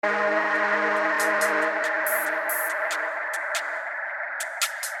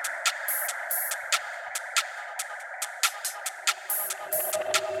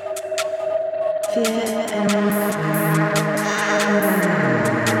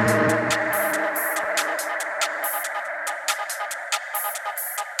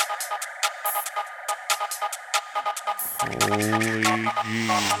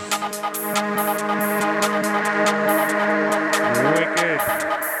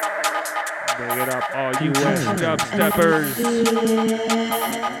Dubsteppers.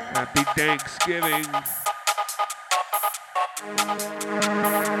 Happy Thanksgiving.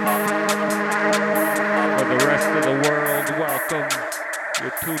 For the rest of the world, welcome.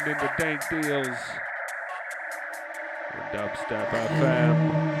 You're tuned into Dank Deals. On Dubstep FM.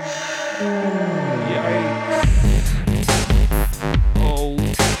 Yikes. Oh,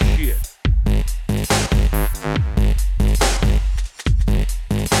 shit.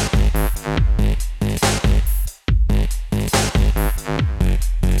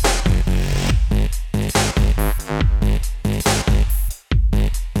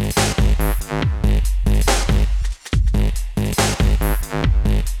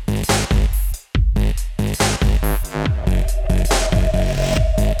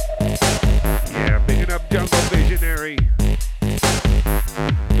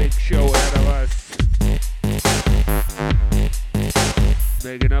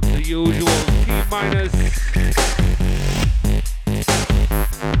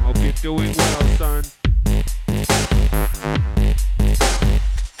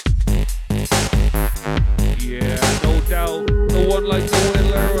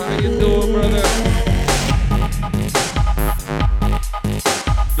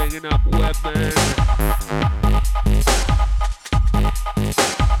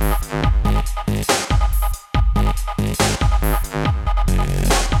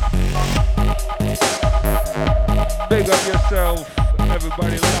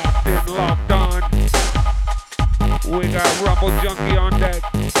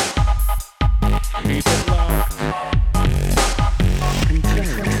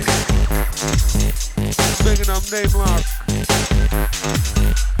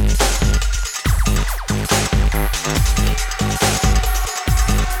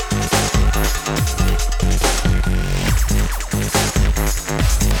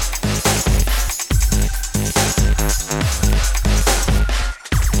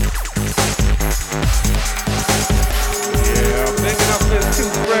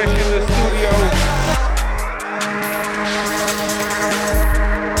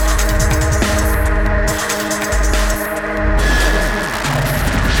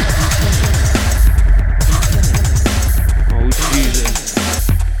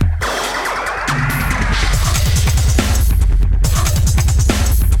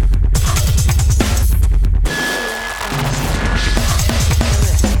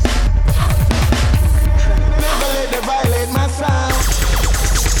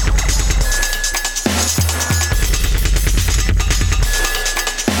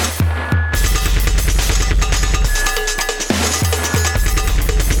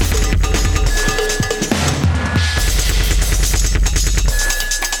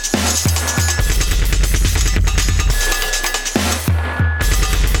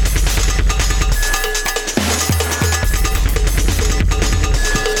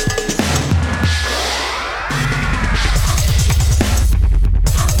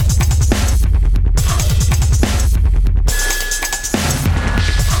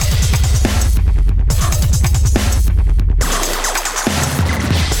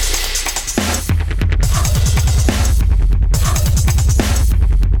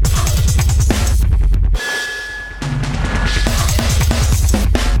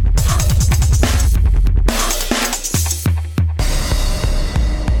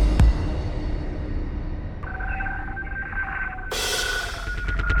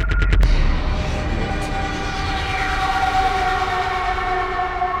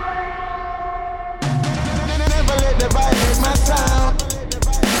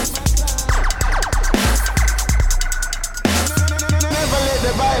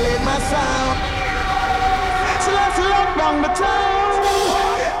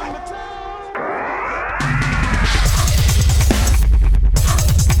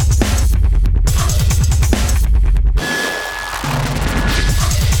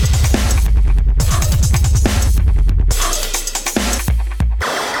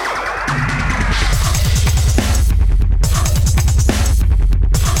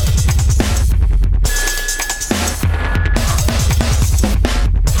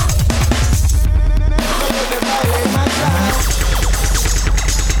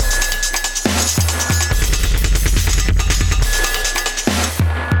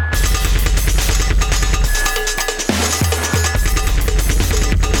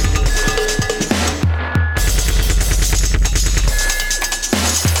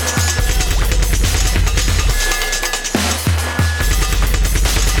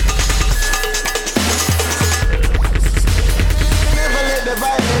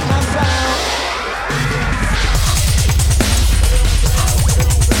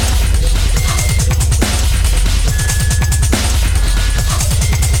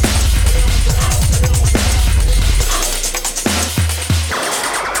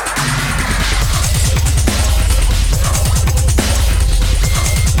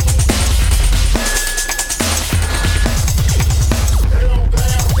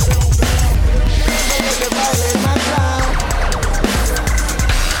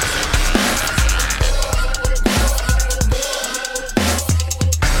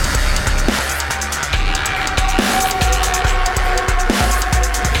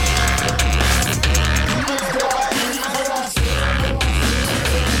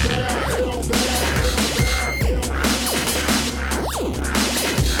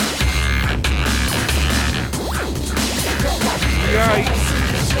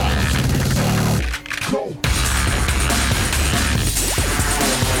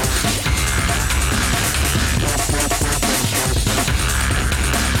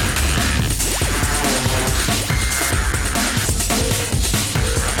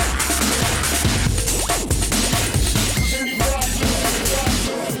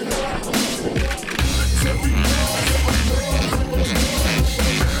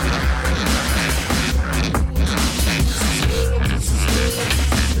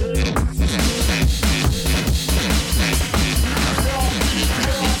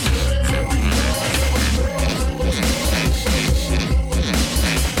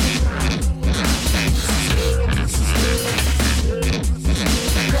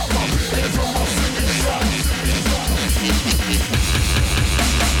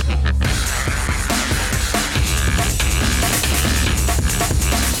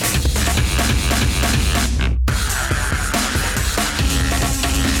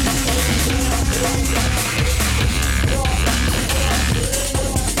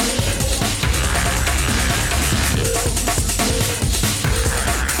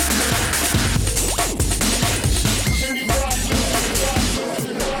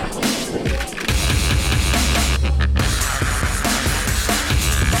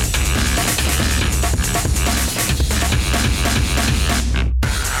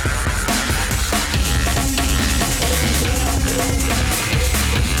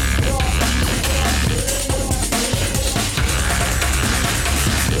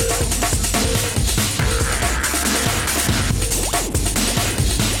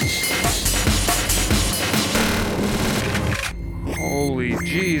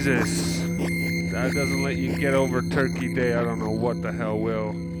 Jesus. That doesn't let you get over Turkey Day. I don't know what the hell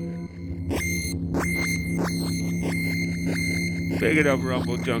will. Big it up,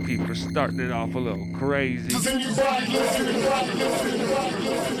 Rumble Junkie, for starting it off a little crazy.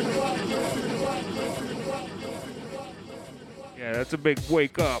 Yeah, that's a big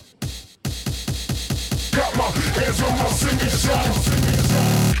wake up. Got my hands on my singing song.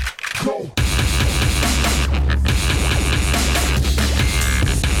 Go.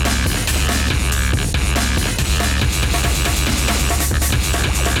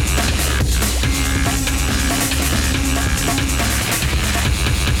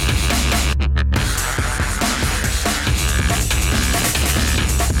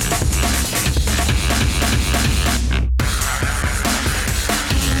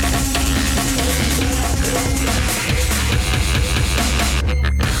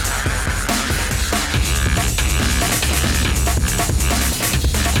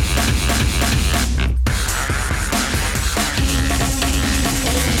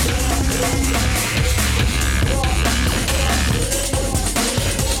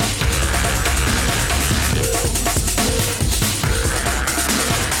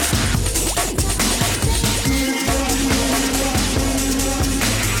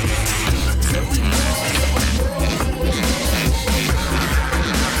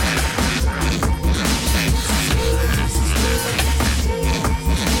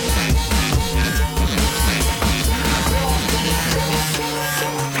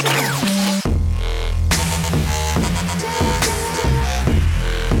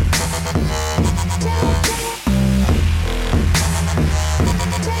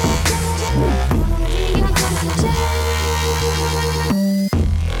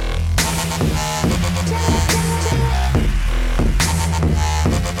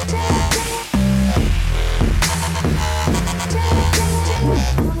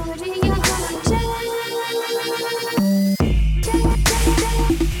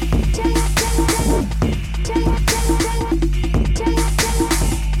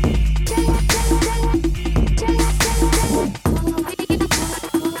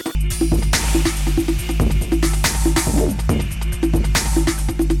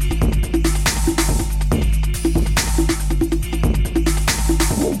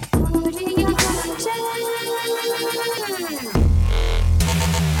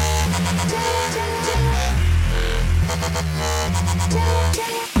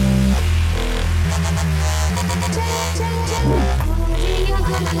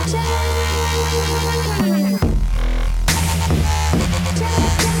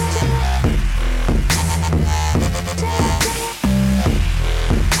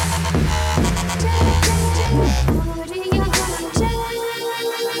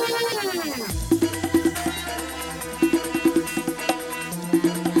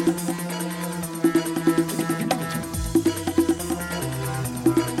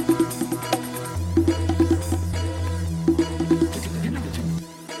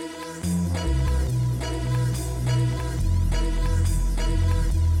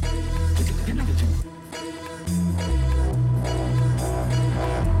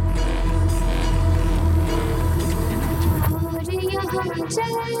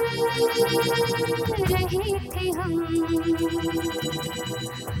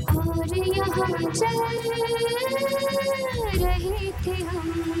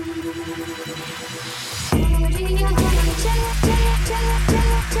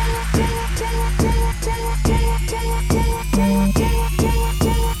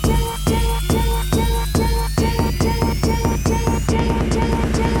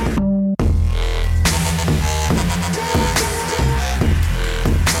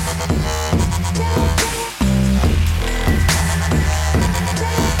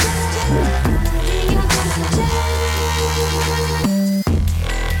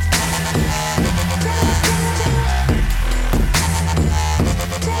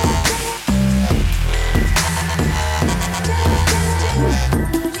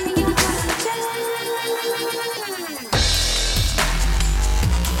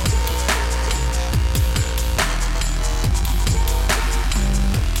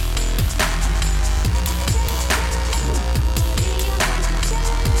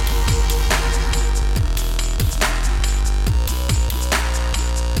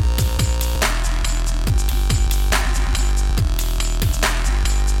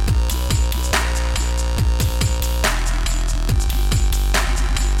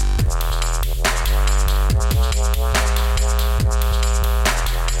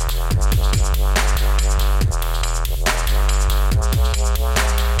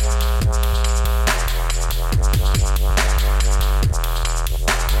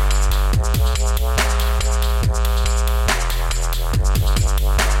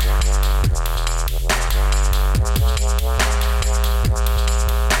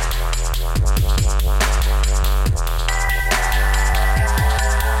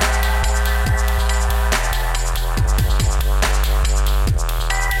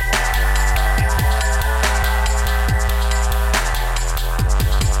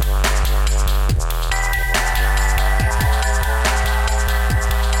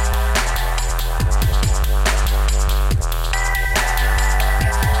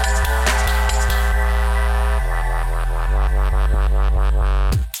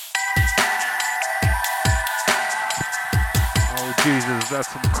 That's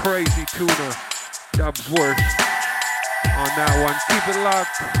some crazy tuna. Dubsworth on that one. Keep it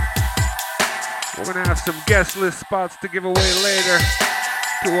locked. We're gonna have some guest list spots to give away later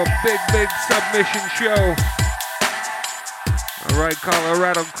to a big submission show. Alright,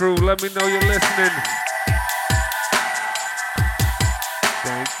 Colorado crew, let me know you're listening.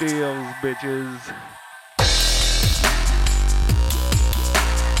 Thank deals, bitches.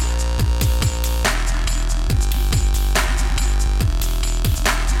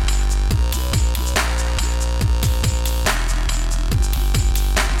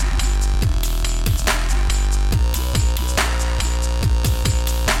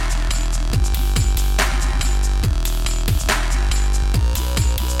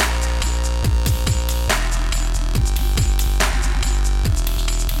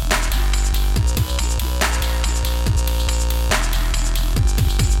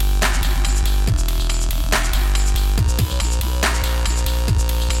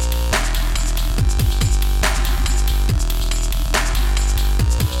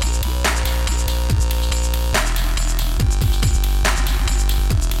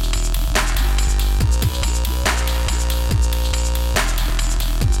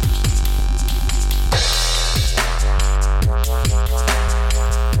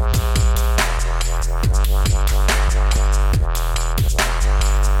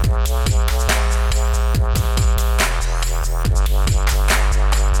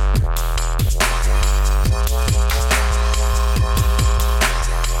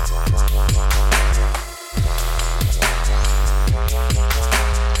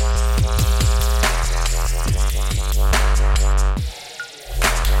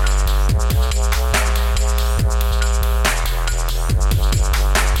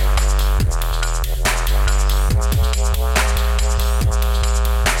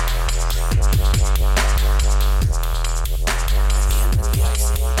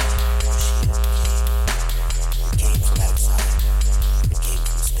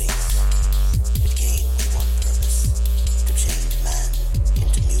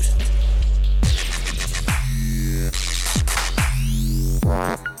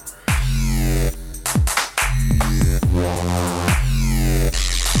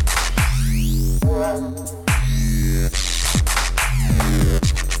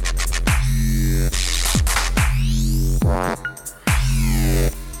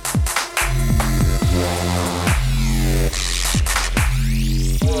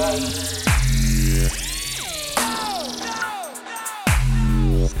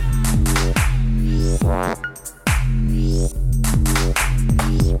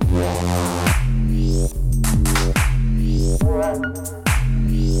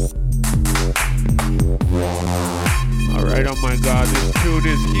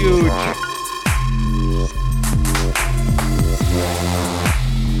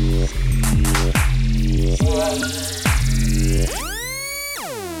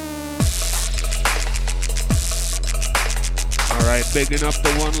 Bigging up the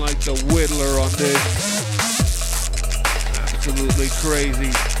one like the Whittler on this. Absolutely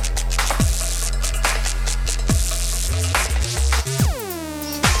crazy.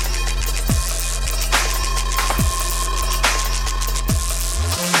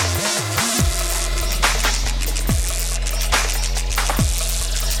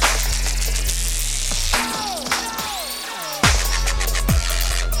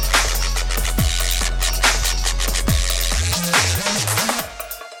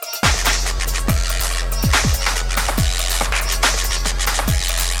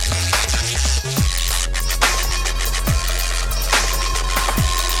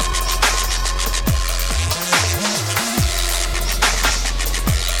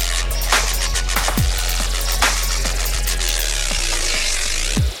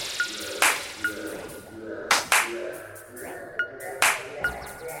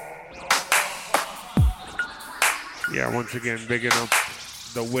 Once again, bigging up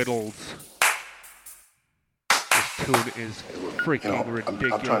the Whittles. This tune is freaking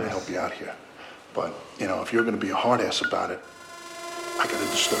ridiculous. I'm trying to help you out here. But, if you're going to be a hard ass about it, I got to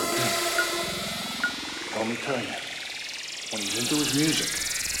disturb you. Let me tell you, when he's into his music,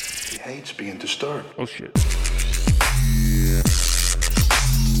 he hates being disturbed. Oh, shit.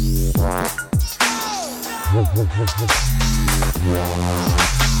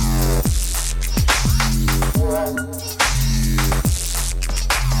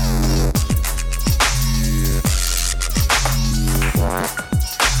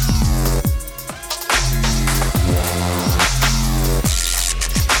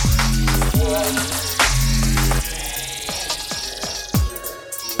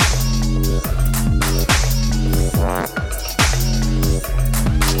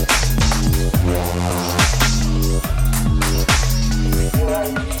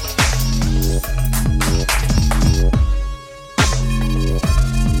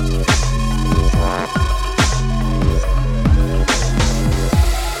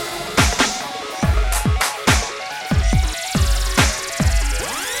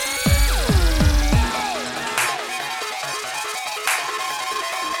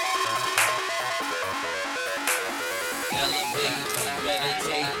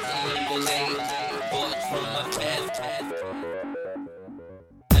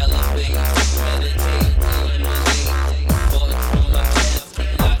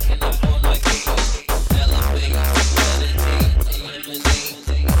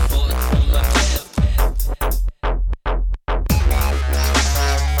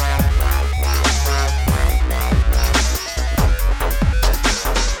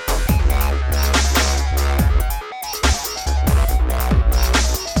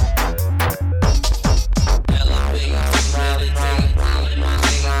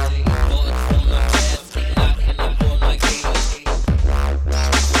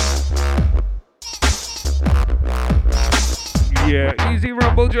 Yeah, Easy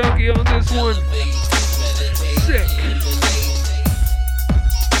Rumble Junkie on this one. Sick.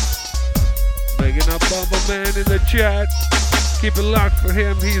 Bigging up Bumble Man in the chat. Keep it locked for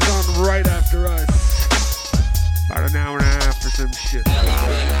him. He's on right after us. About an hour and a half for some shit.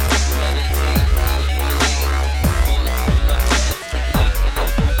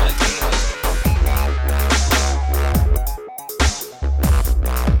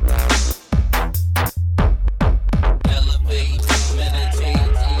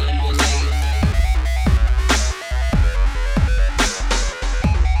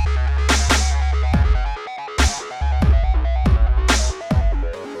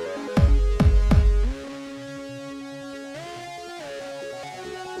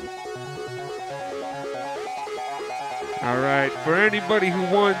 For anybody who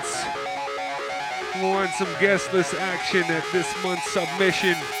wants some guest list action at this month's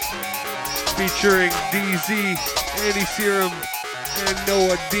submission, featuring DZ, Andy Serum, and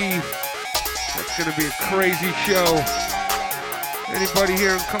Noah D. That's gonna be a crazy show. Anybody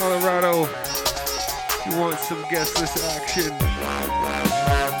here in Colorado who wants some guest list action,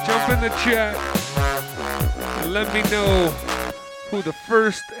 jump in the chat and let me know who the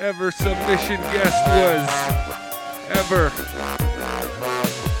first ever submission guest was. Ever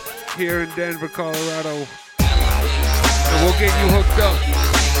here in Denver, Colorado, and we'll get you hooked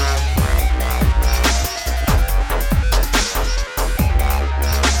up.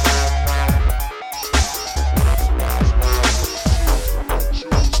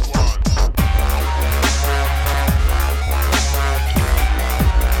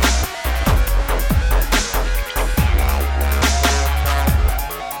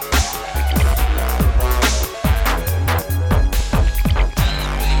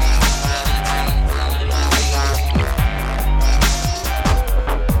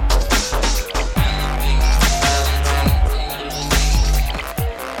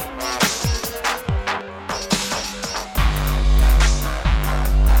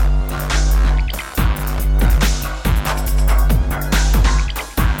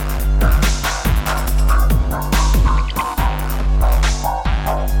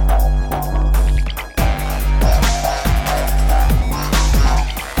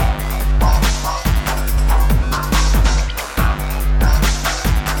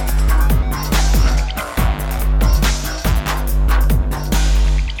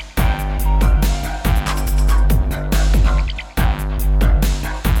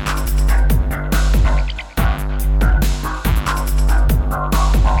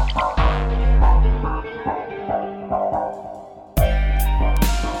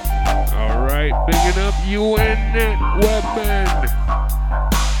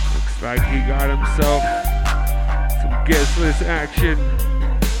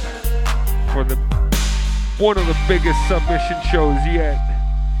 One of the biggest submission shows yet.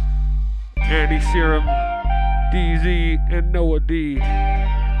 Andy Serum, DZ, and Noah D.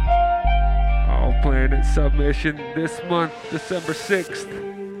 All playing at submission this month, December 6th.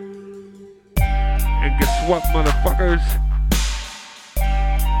 And guess what, motherfuckers?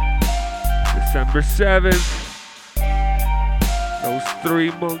 December 7th, those three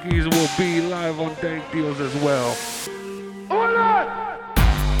monkeys will be live on Dank Deals as well. Hold on!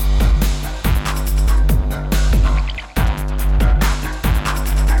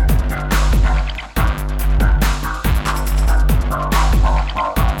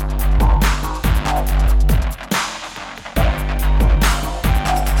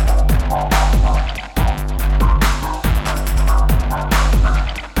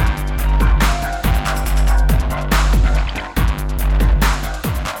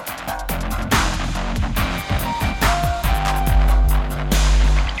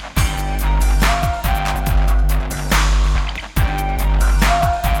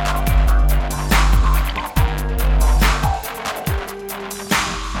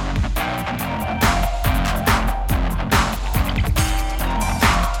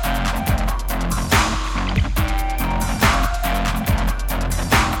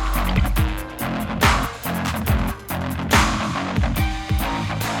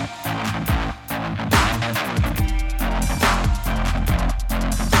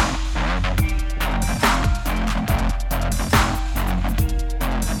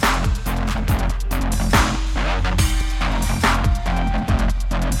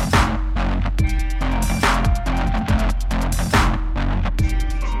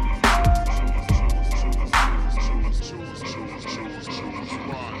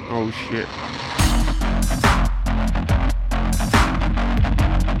 shit.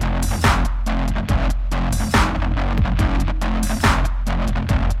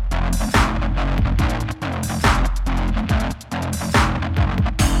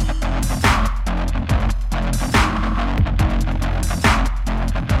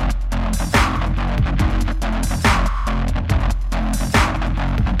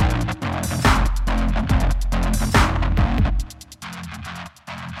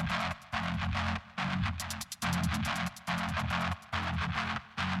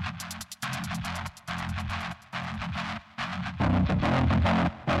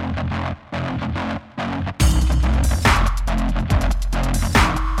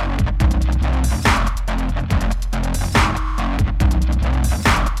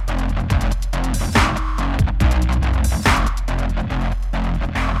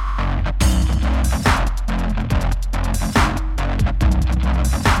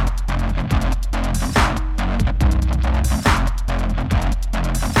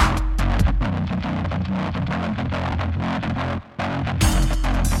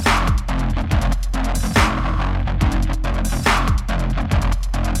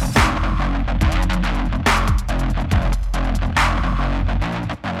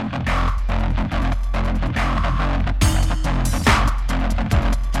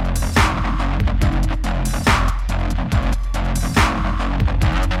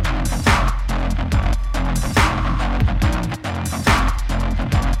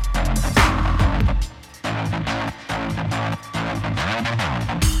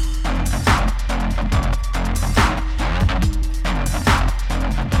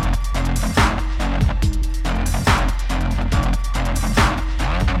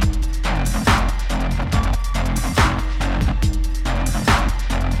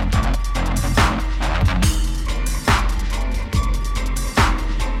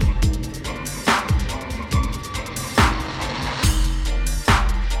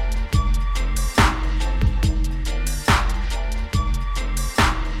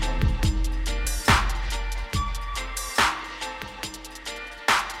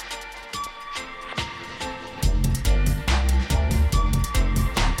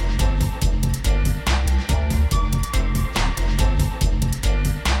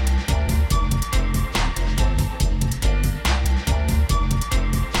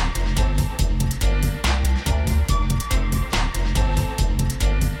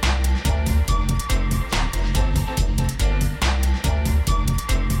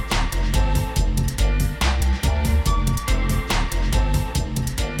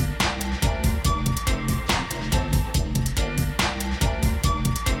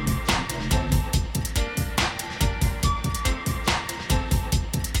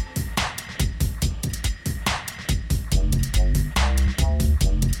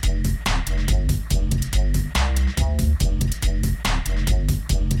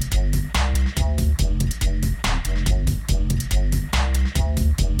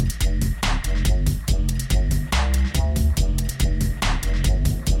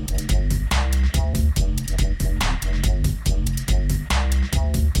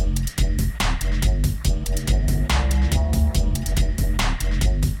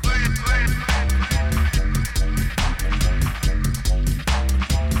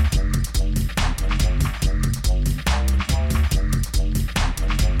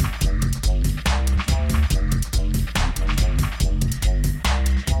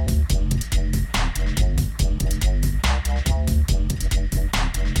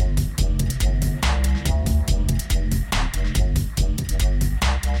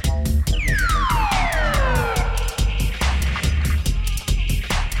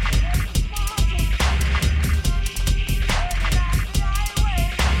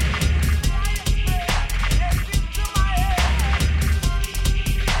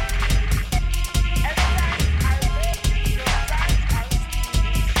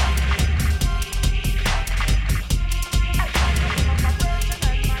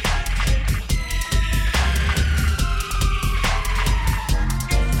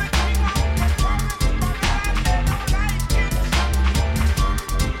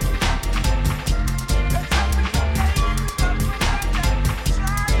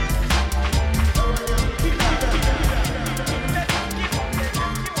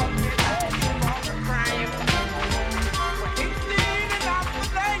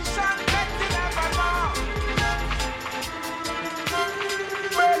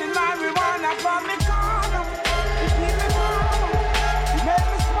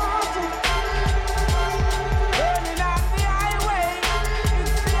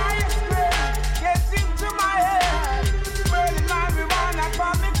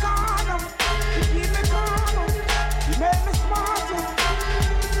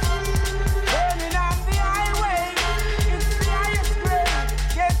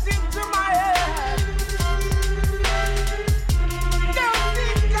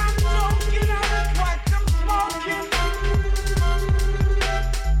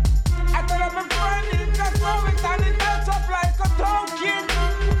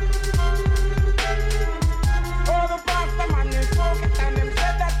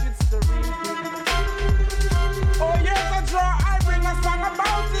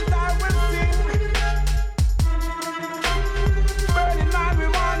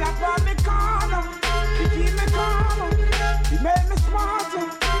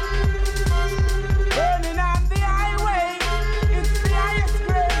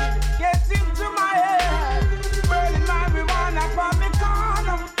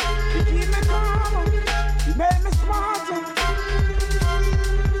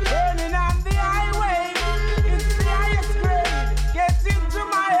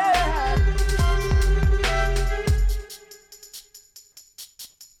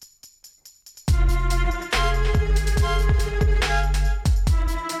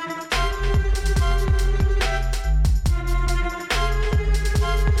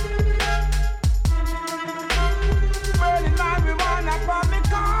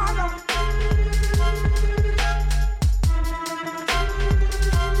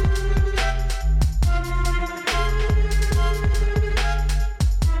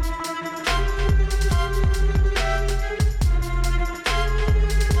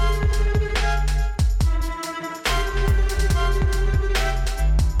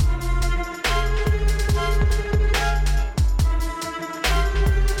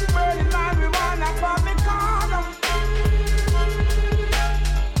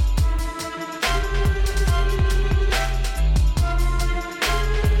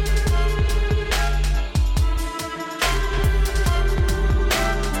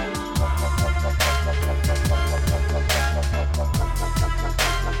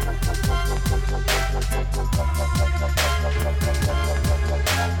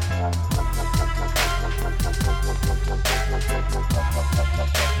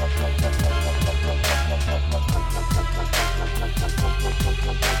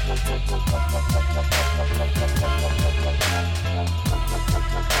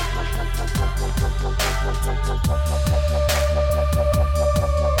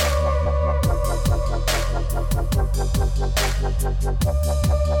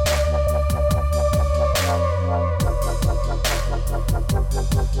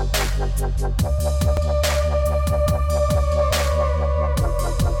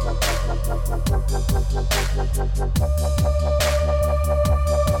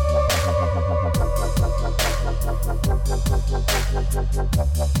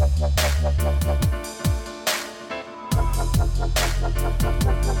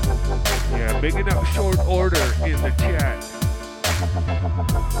 Yeah, bigging up Short Order in the chat.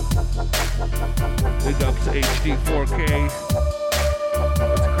 Big ups to HD4K.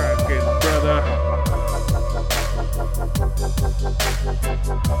 What's cracking, brother?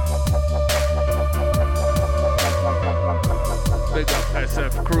 Big up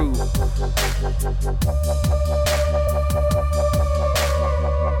SF Crew.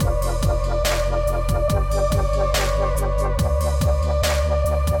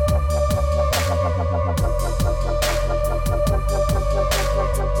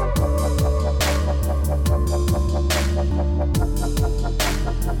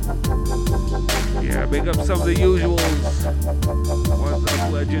 Yeah, big up some of the usuals. Ones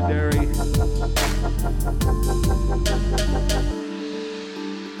up legendary.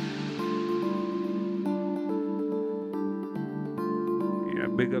 Yeah,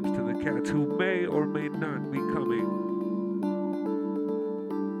 big ups to the cats who may or may not be coming.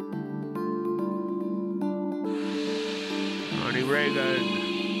 Ronnie Reagan.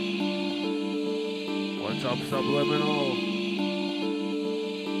 What's up, Subliminal?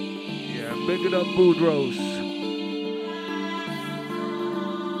 Yeah, big it up, Boudros.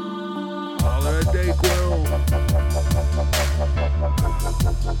 Holler at Dayquil.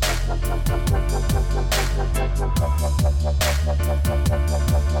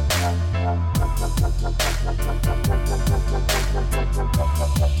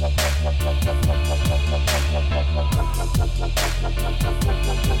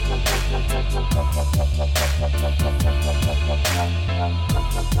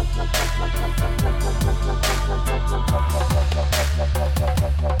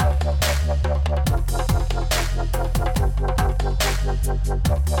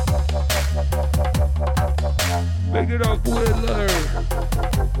 Make it up, Whittler.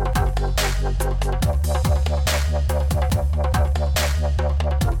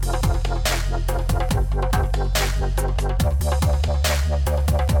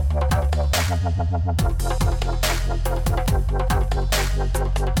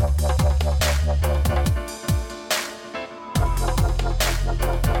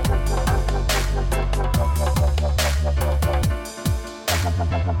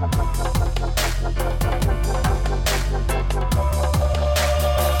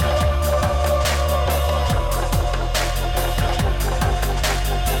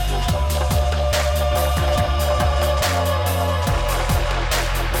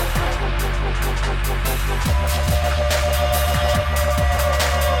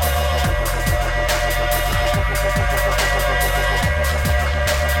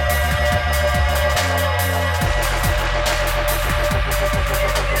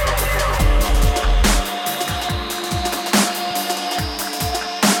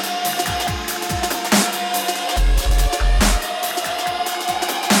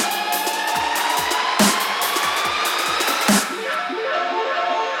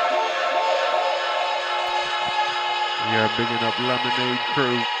 Bigging up Lemonade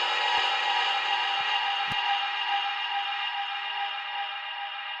Crew.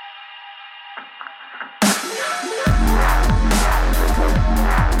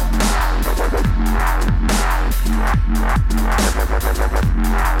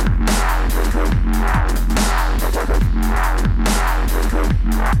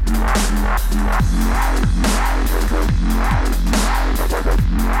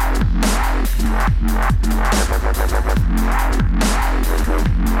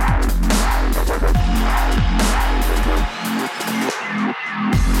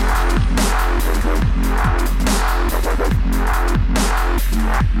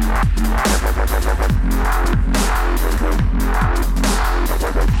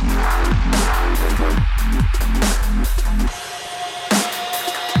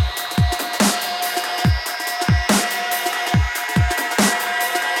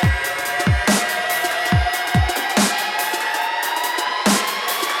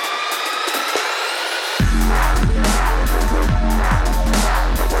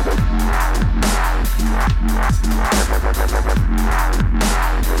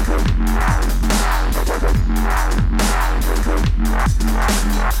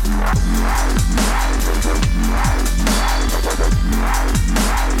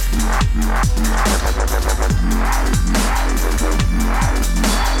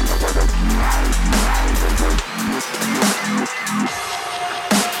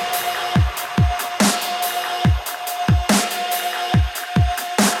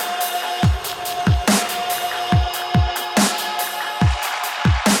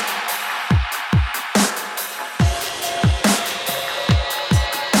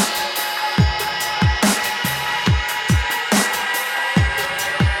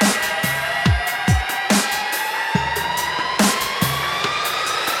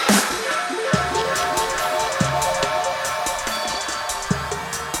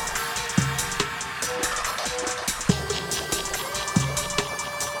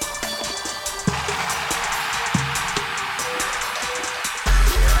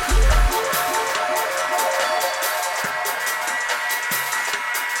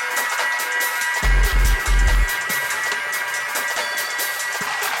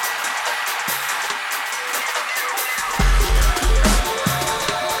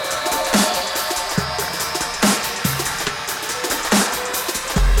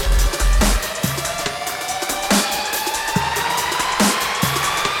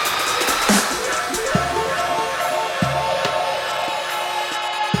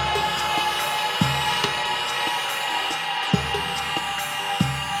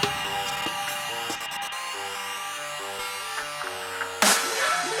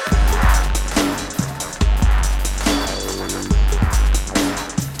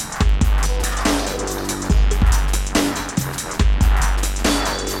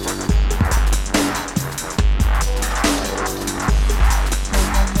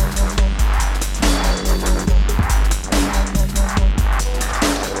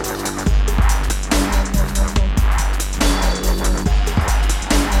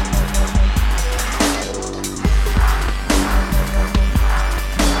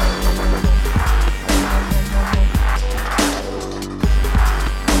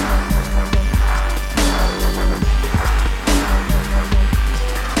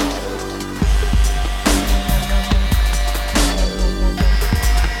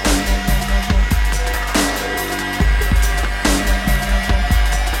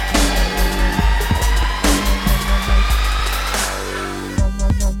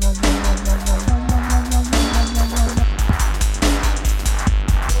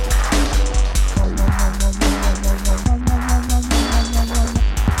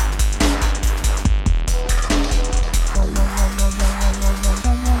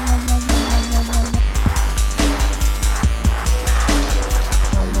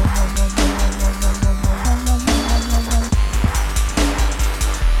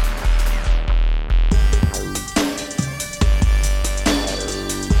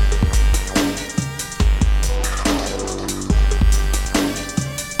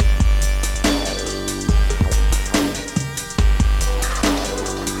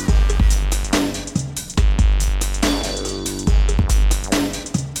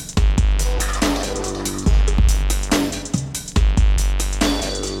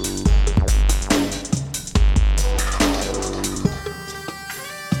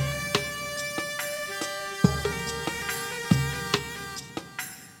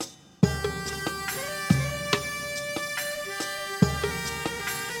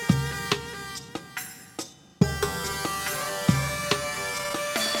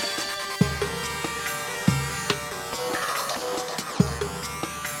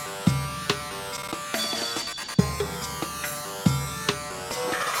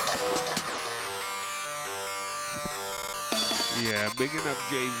 Bigging up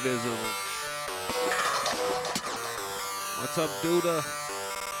Jay Visible. What's up, Duda?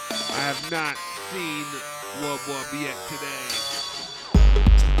 I have not seen Wub Wub yet today.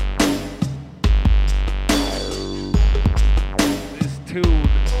 This tune,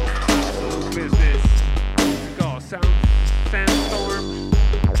 Absolute Business. It's called Sandstorm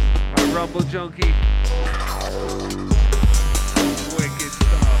by Rumble Junkie. Wicked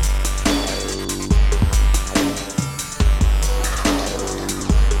stuff.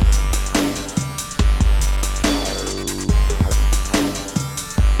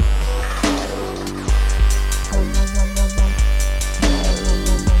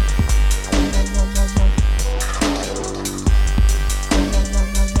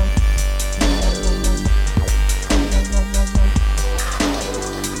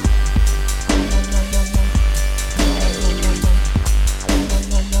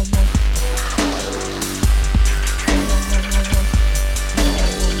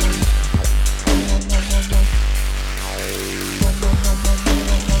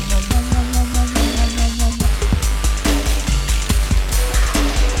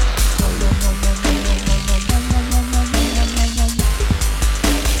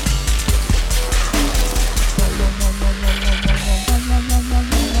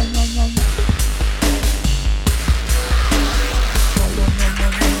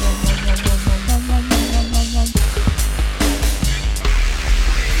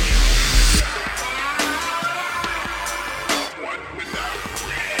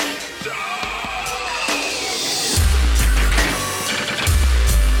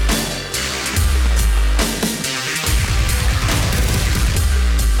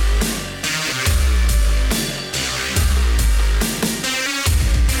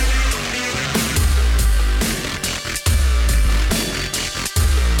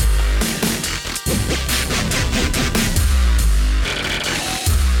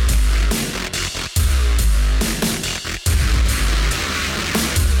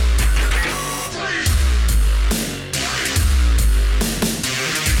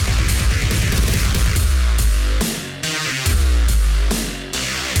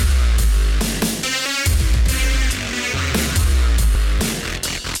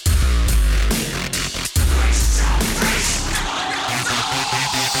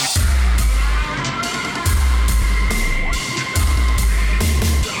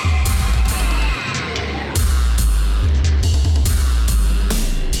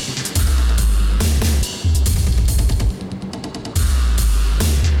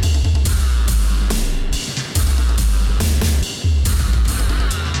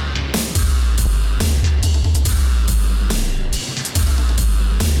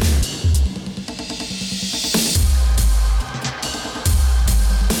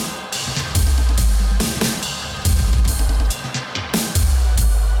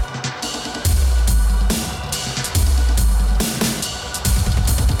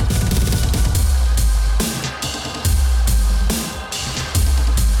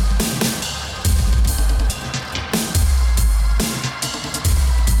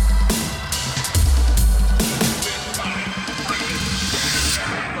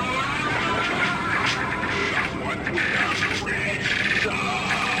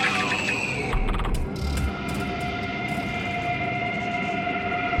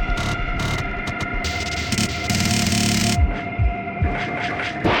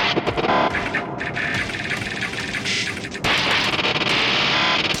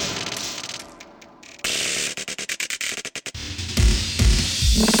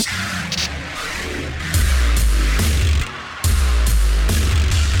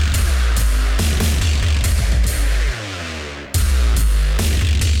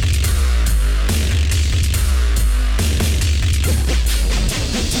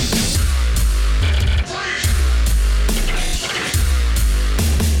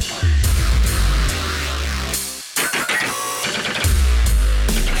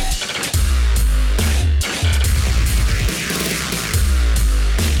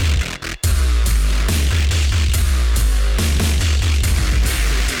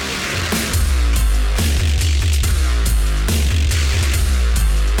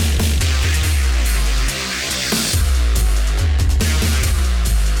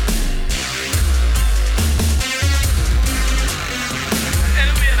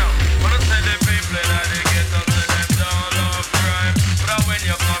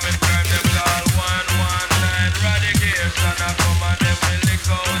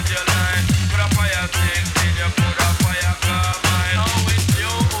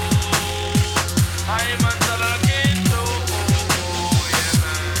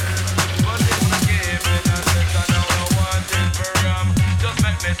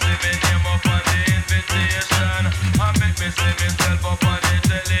 make me see me name up on the invitation. I make me see myself up on the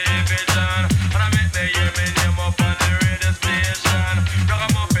television. And I make me hear me name up on the radio station.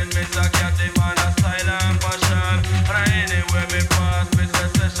 Ragamuffin, Mr. Catty, man, a style and fashion. And anywhere me pass, Mr.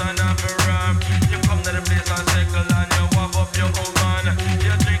 Session and me ram. You come to the place and circle and you wab up your woman.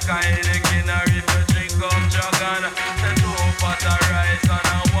 You drink a Heineken or if you drink up Jagan. Then 2 pot of rice and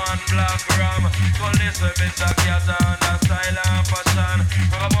a 1 black ram. Go listen, Mr. Catty, and a style and fashion.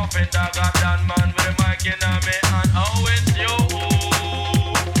 Ragamuffin, dog a Dan man with the mic in a me hand. Oh, it's you.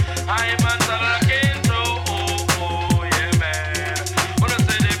 I'm a talking to, yeah man. When I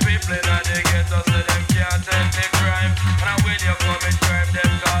see the people in the ghetto, say them can't take the crime. And when you commit crime,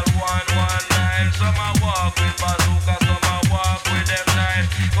 them call 119. Some a walk with bazooka, some a walk with them knife.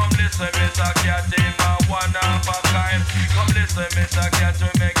 Come listen, Mr. Catty, my one of a kind. Come listen, Mr. Catty,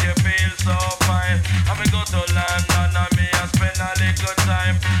 make you feel so fine. I me go to London and me a spend a little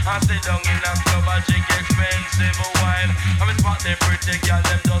time. I sit down in a club and drink expensive wine. I me spot the pretty girl,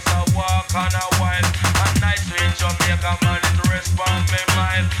 them just a walk on a while. A night sweet Jamaica man, it rest on me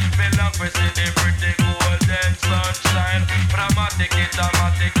mind. Me long for see the pretty golden sunshine. Dramatic, it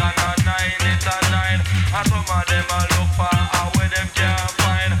dramatic, and a 9, it a 9. And some of them a look for where them can't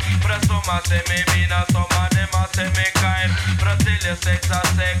find. But some a say me mean, and some of them a say me kind. But I tell you sex a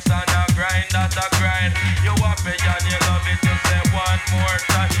sex and a grind that a grind. You happy and you love it, you say one more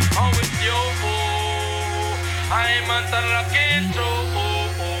time. How it's you? I'm on the rockin' through,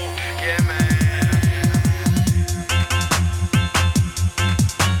 yeah man.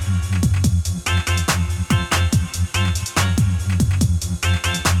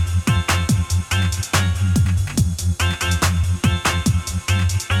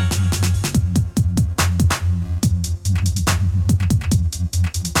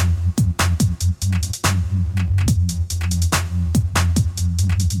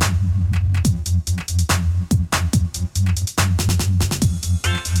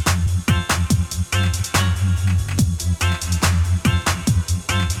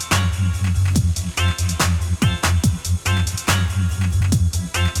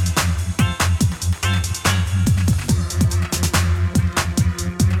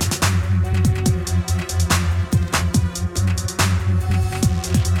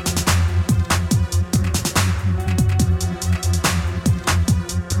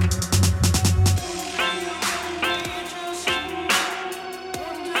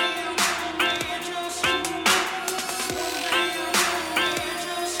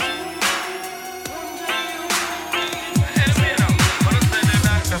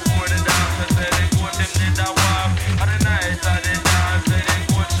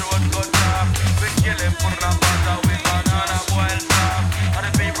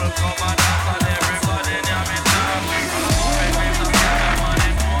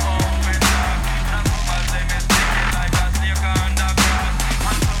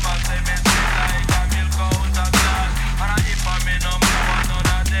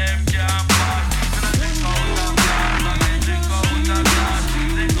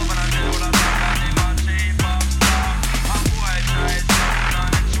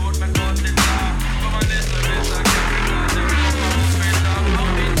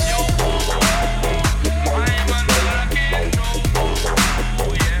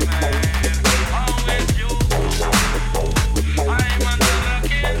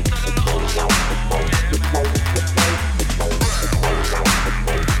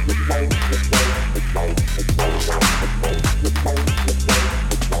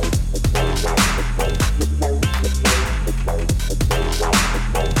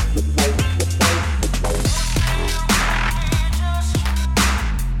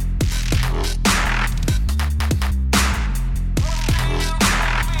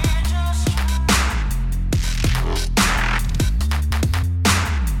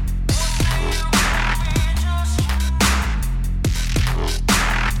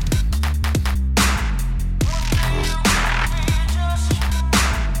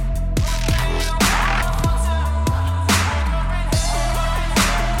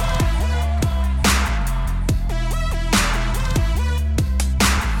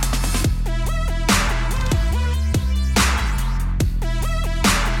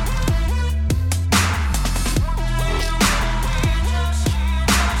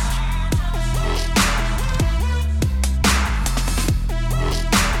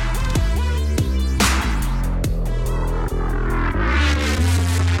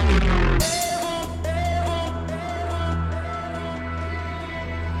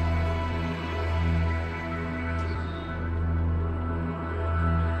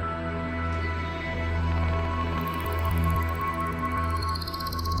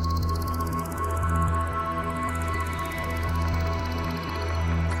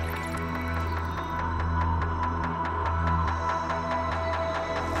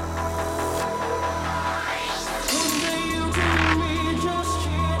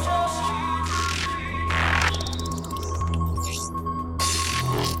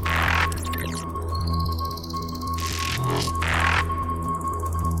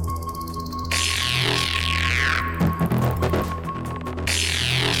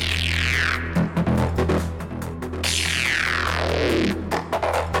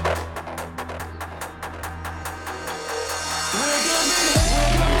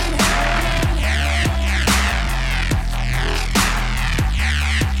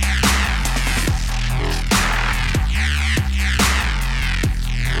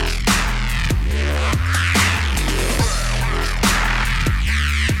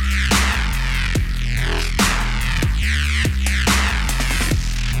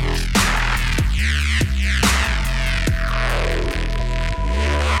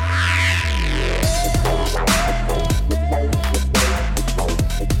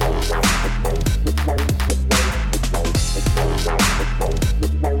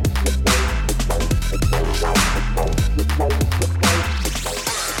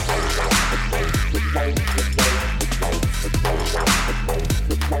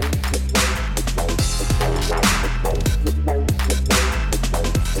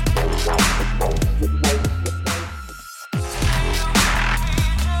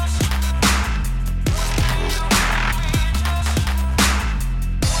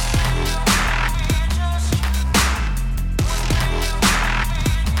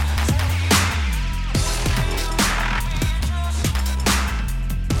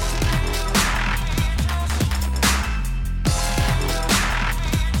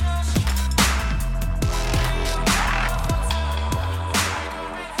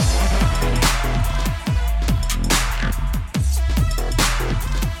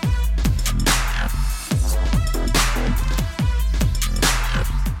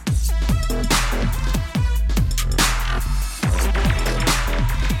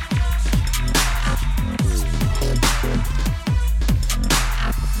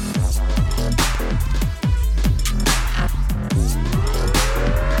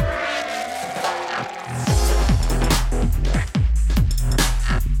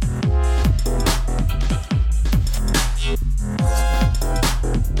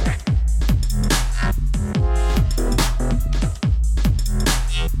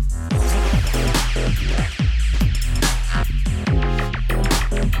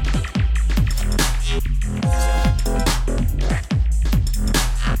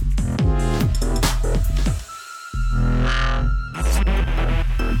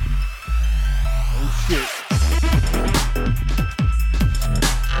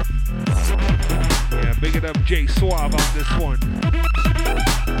 J Suave on this one.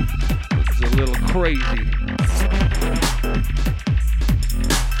 It's a little crazy.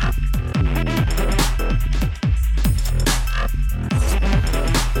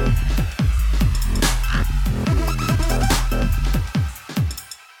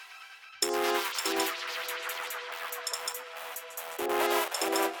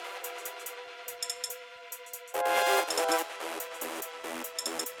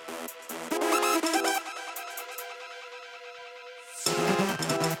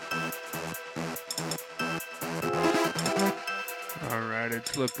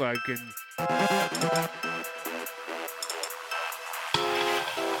 Look like in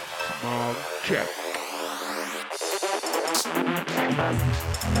small check.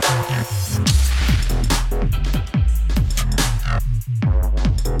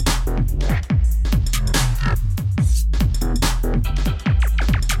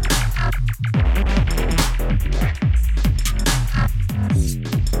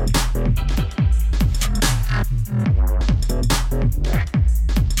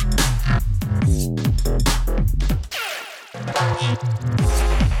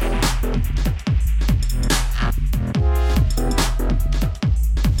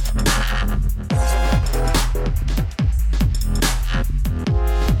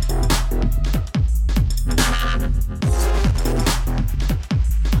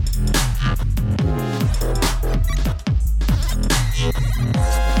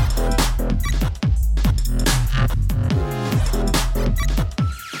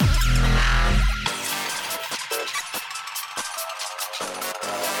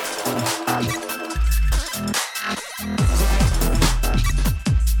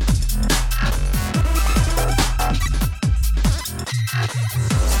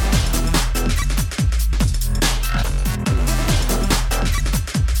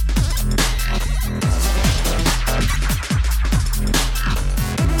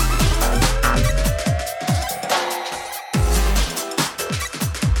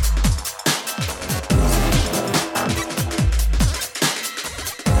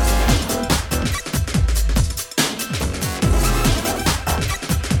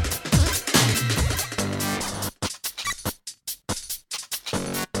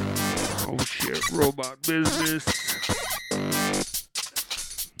 Robot business.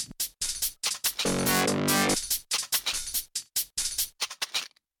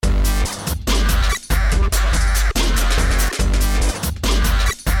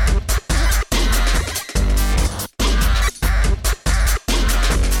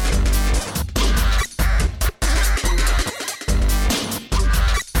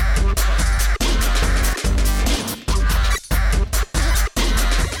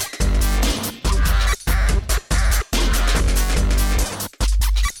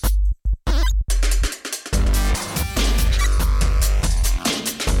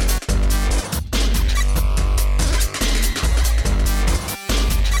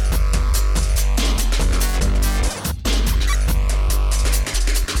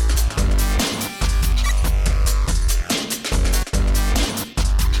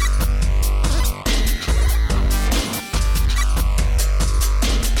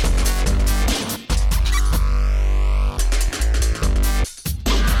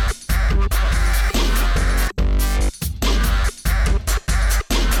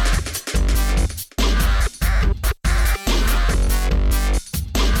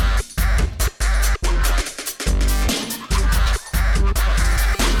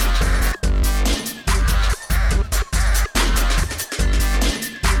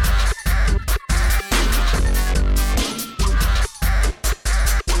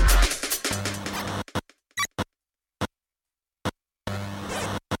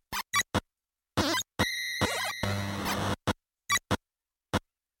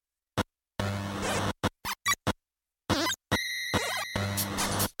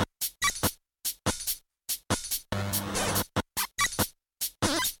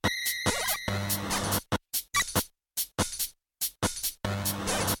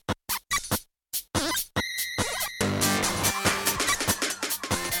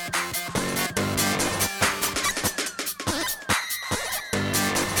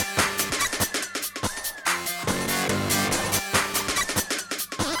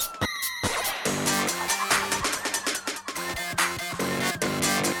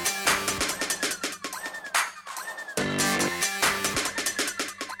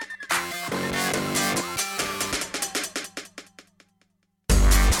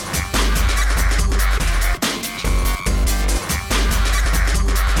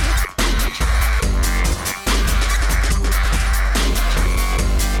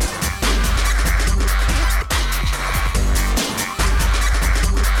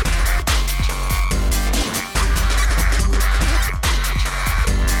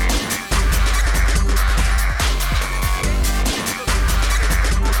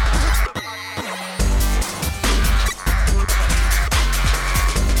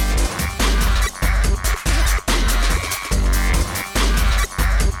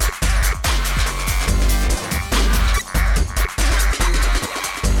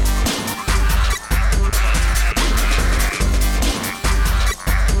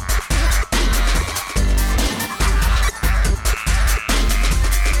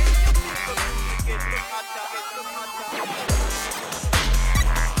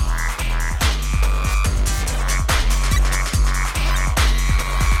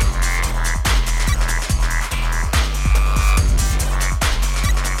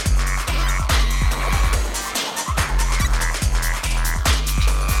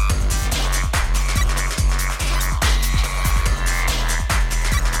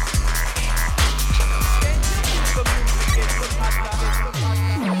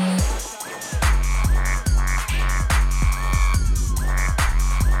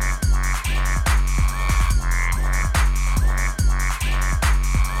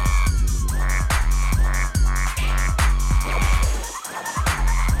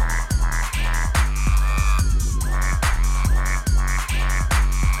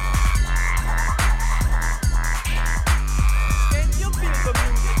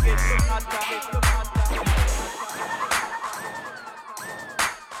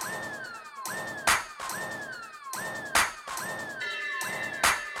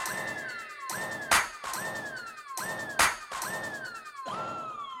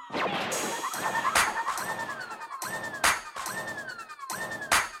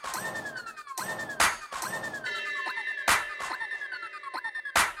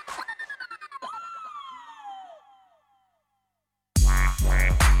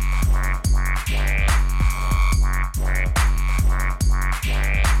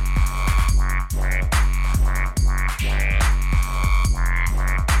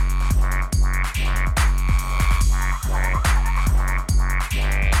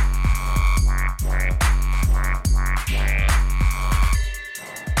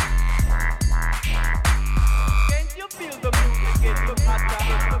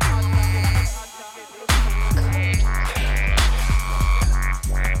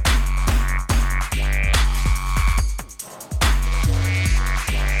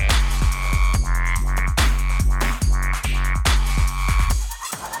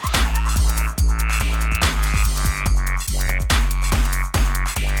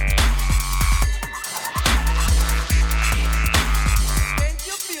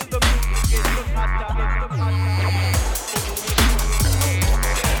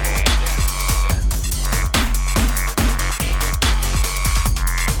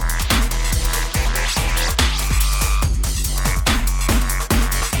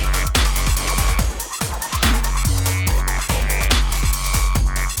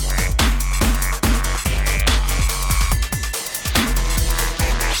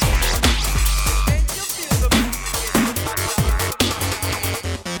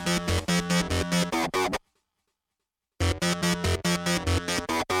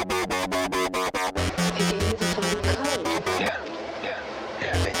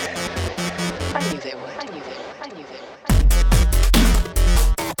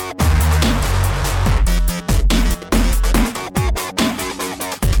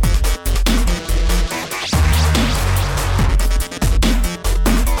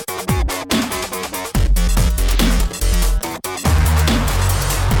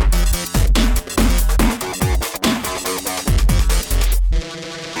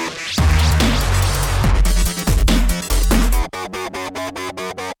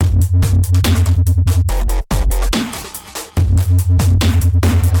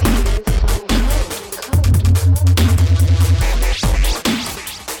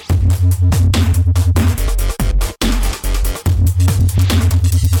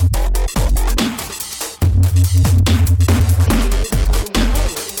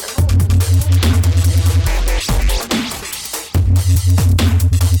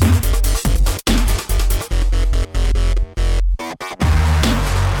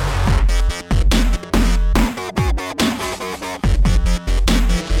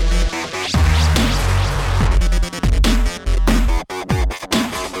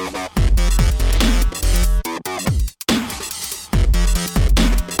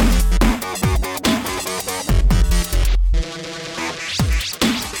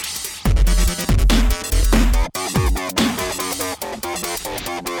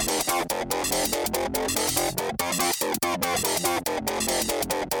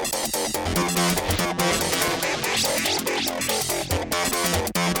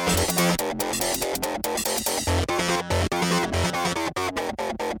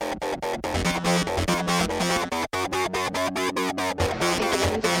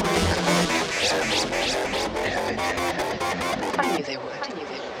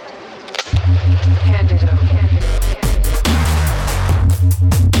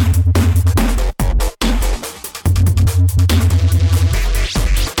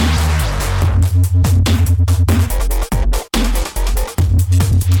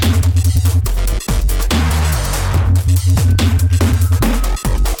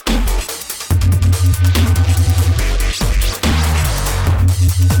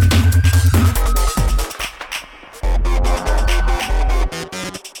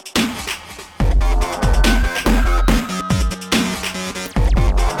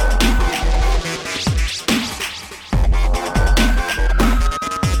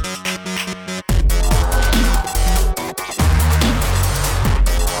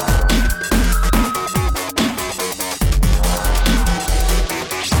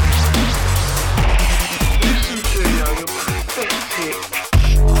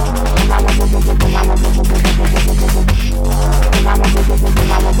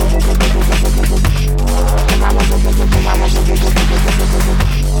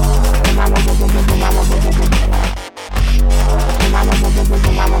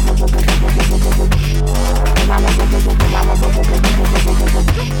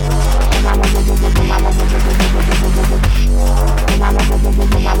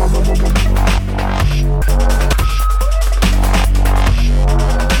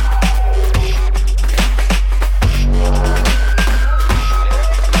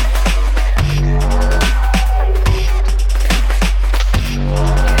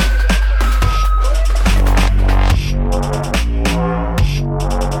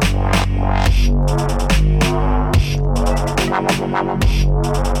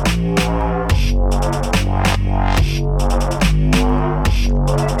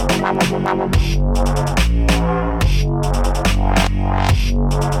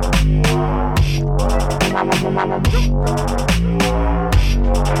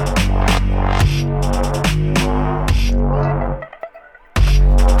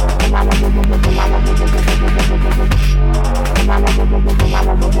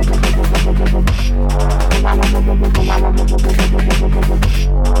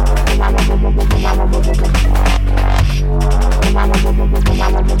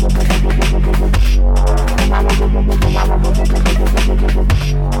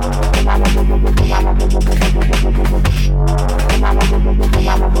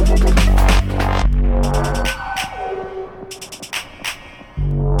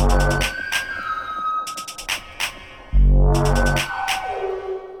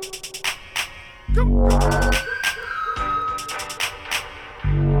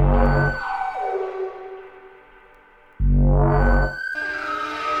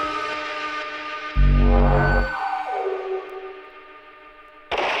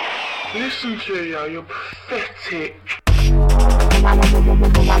 listen to you, you're pathetic.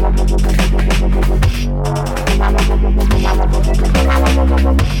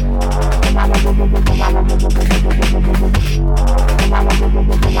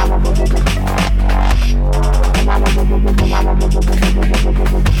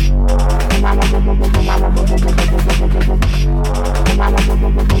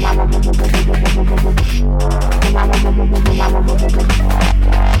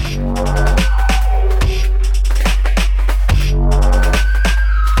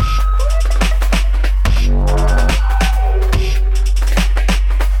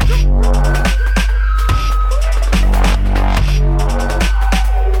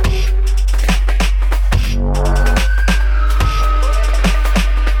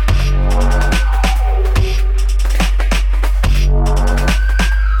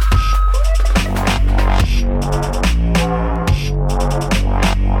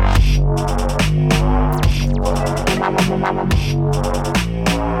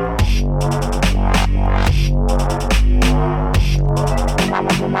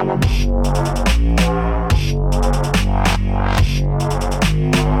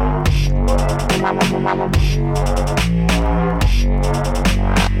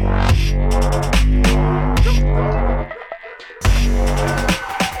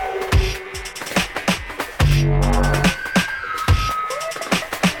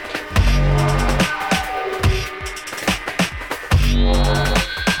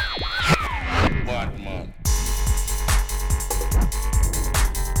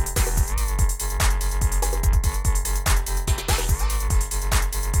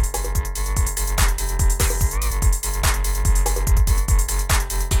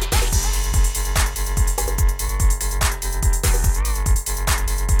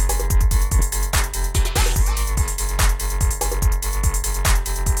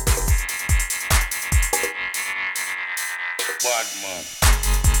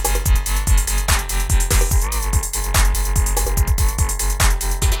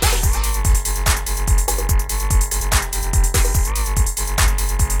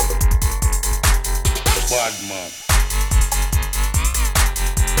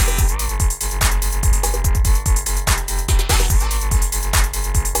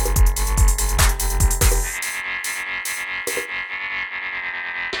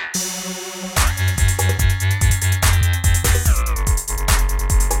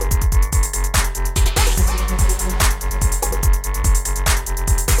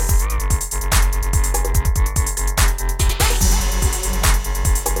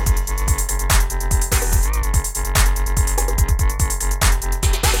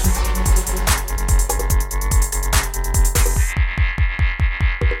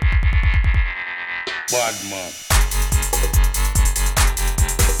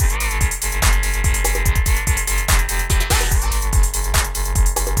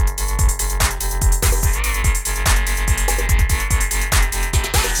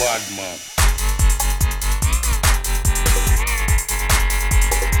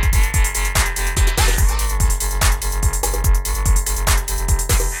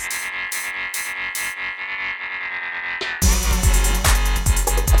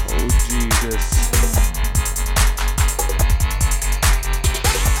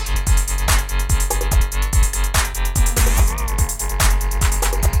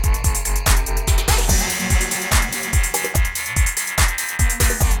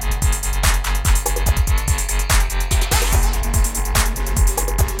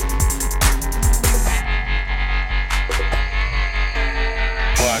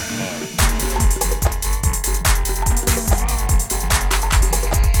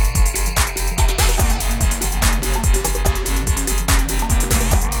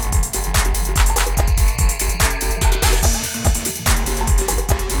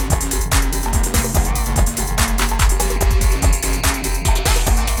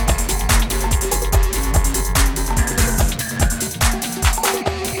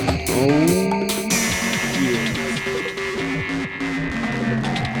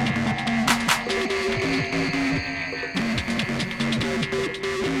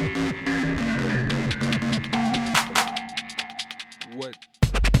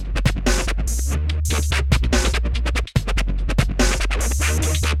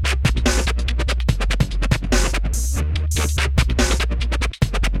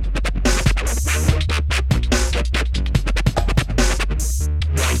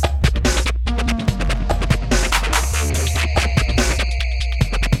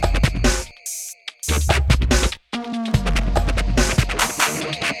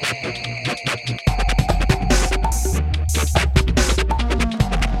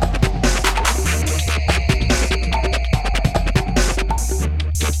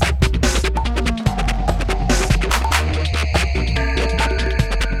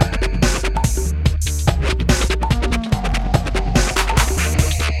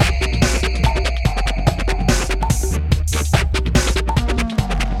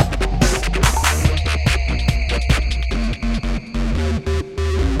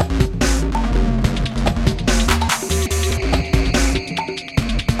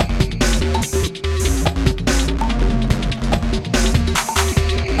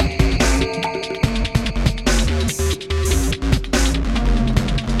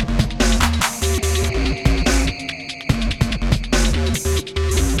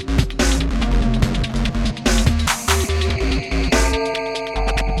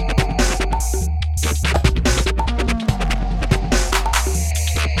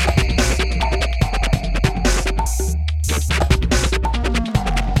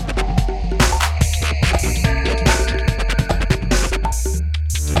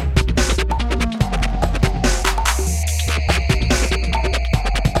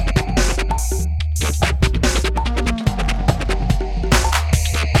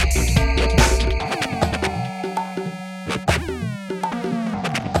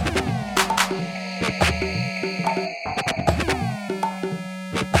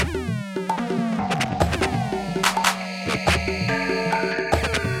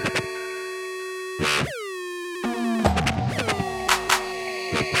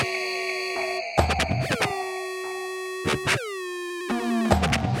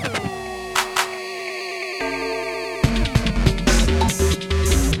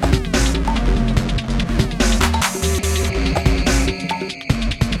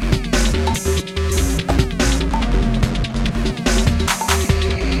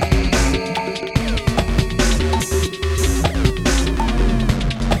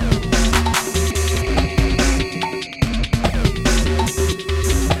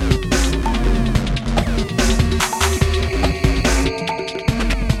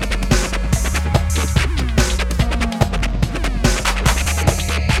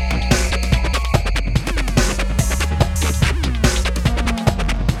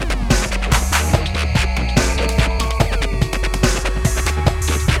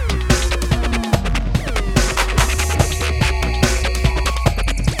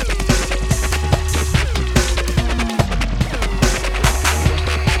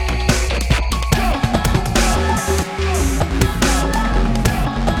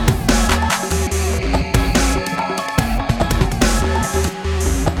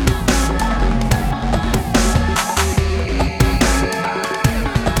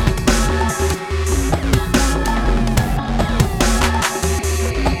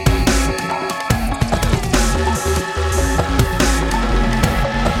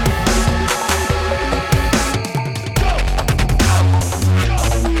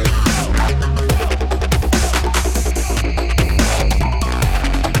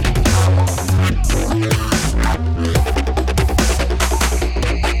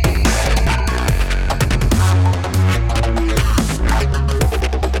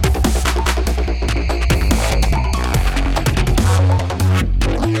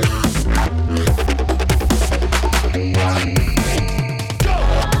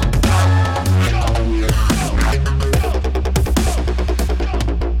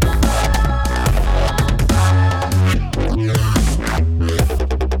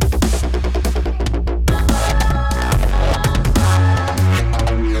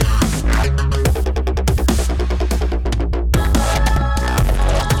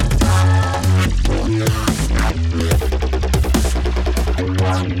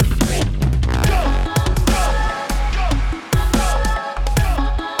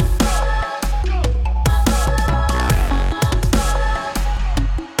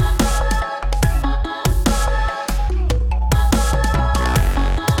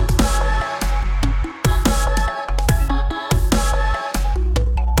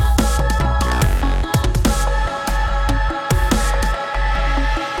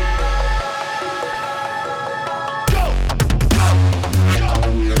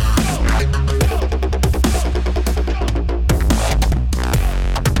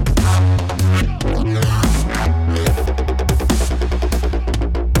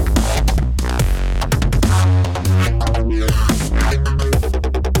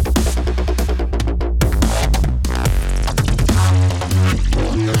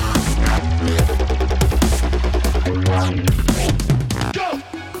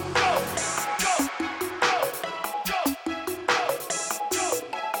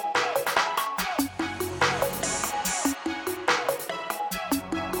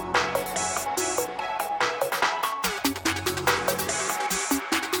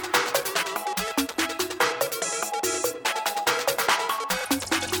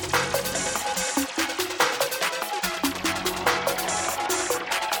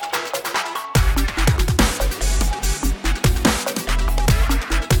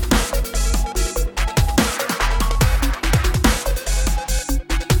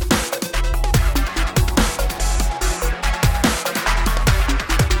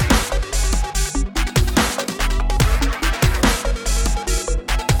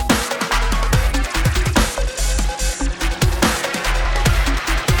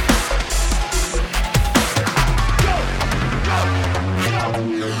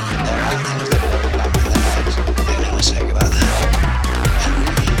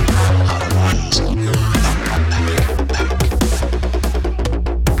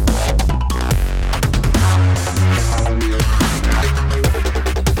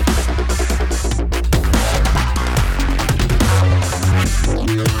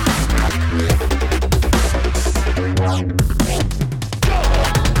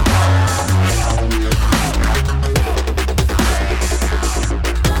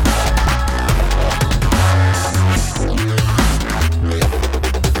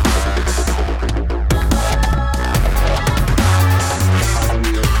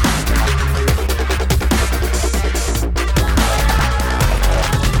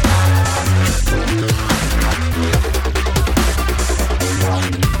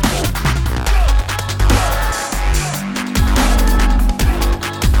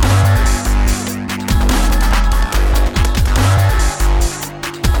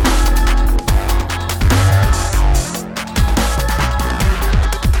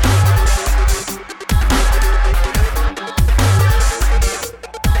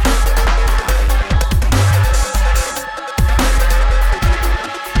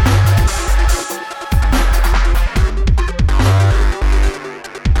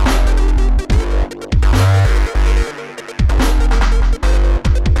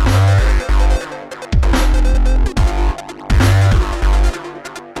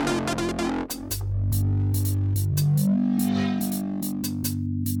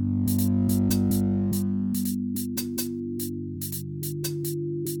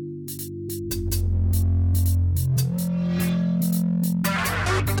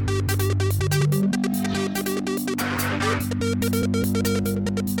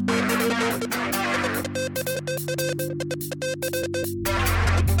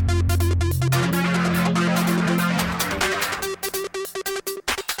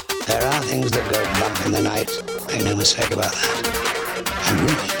 There are things that go bump in the night, make no mistake about that. And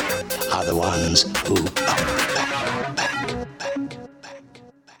women are the ones who bump back, back, back, back.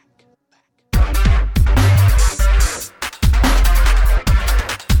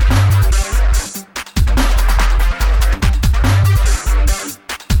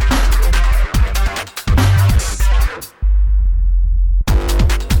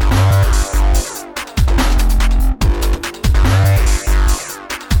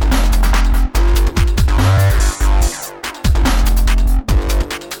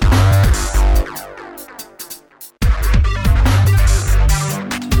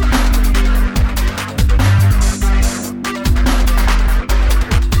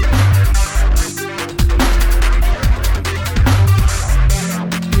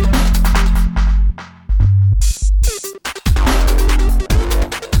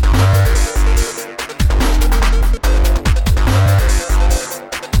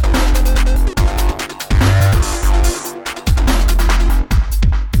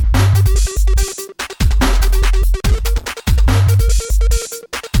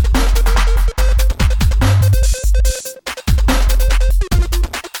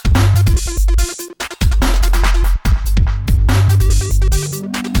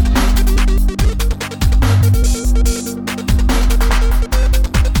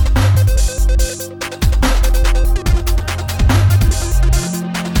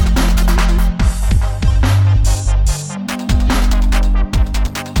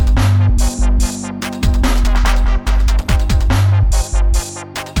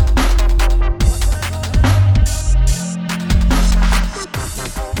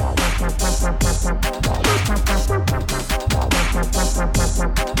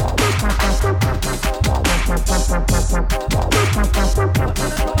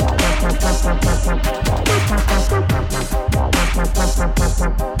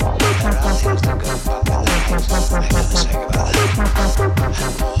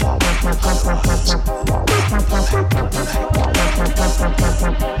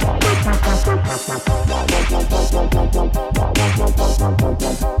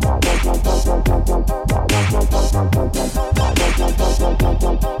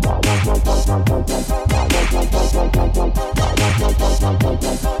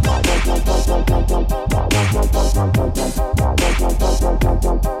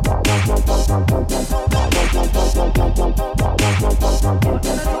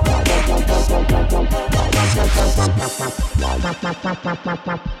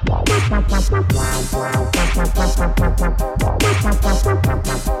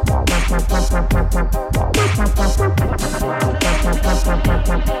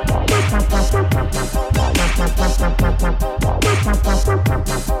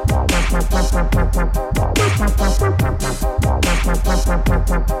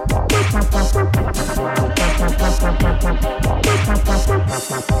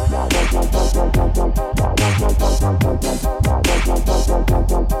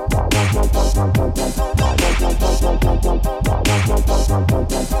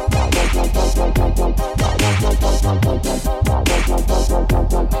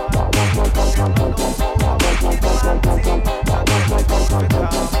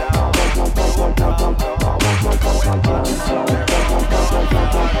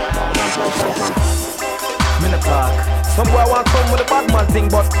 Some boy want come with a bad man thing,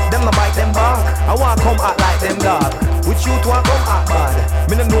 but them no bite them back. I want come act like them dog. Which youth want come act bad?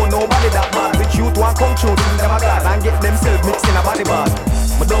 Me no know nobody that bad. Which youth want come through them a god and get themselves mixed in a body bag.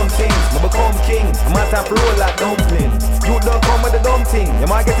 Me done things, me become king. I'm a time to roll like dumpling. You don't come with the dumb thing. You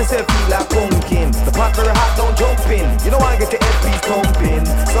might get yourself feel like pumpkin. The pot very hot, don't jump in. You don't want to get your headpiece thumping.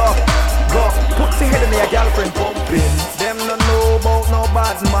 So go, put your head in your girlfriend pumping. Them no know about no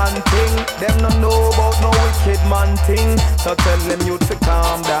bad man thing. Them no know about no wicked man thing. So tell them you'd to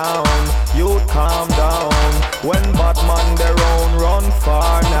calm down. You'd calm down. When bad man their own run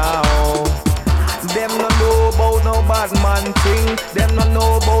far now. Them no know about no bad man thing. Them no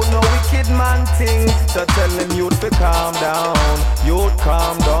know about no wicked man thing. So tell them you'd to calm down. You'd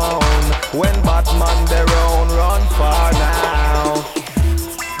calm down. When bad man their own run far now.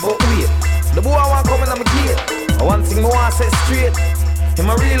 But wait, the boy want come in on my gate. I want thing I want set straight. Him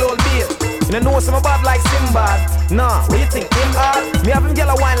a real old bait. You know some bad like Simbad. Nah, what you think him hard? Me have him get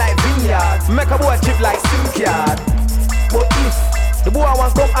a wine like Vineyard. Make a boy chip like SIM card. But if the boy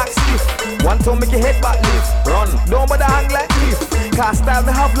want come act stiff, want to make your head back lift. Run, don't bother hang like cliff. Cause style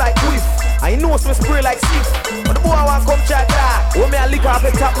me have like whiff. I know some spray like stiff. But the boy want come chat that. Want me a lick off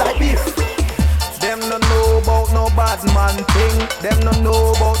the top like beef. Them no know about no bad man thing. Them no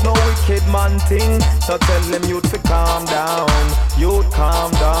know about no wicked man thing. So tell them you'd to calm down. You'd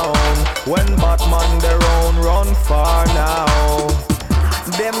calm down. When bad man their own run far now.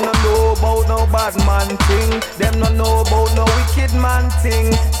 Them no know about no bad man thing. Them no know about no wicked man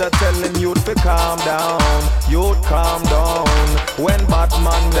thing. So tell them you'd to calm down. You'd calm down. When bad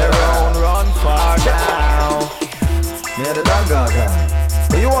man their own run far now. Yeah, the dog guy.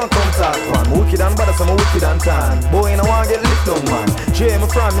 You want come talk, man? Wicked and bad, so I'm wicked and tan. Boy, I want get licked down, man. Jay, my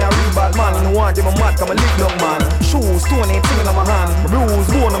friend, me a real bad man. I want get my mad, come a lick down, man. Shoes, stone ain't thing in my hand.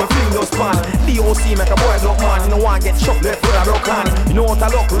 Bruise, bone, I'm a fling those pan. DOC make a boy look, man. You know want get shot left with a broke hand. You know what I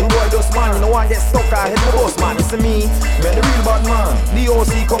look, the boy just man. You know want get stuck, I hit my boss, man. You see me, man, the real bad man.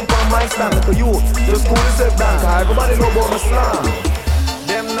 DOC come from my stand, look at you. Just cool yourself down, cause everybody know about my slam.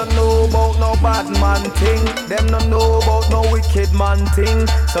 Them no know about no bad man thing. Them no know about no wicked man thing.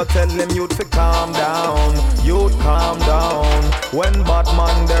 So tell them you'd to calm down. You'd calm down. When bad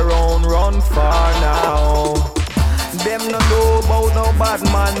man their own run far now. Them no know about no bad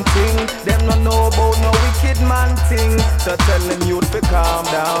man thing. Them no know about no wicked man thing. So tell them you'd to calm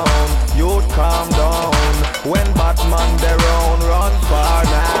down. You'd calm down. When bad man their own run far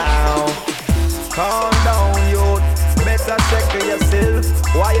now. Calm down, you'd. Better check yourself.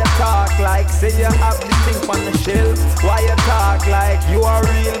 Why you talk like say you have the thing on the shelf? Why you talk like you a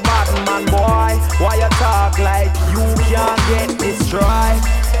real bad man, boy? Why you talk like you can't get destroyed?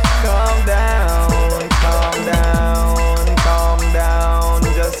 Calm down, calm down, calm down,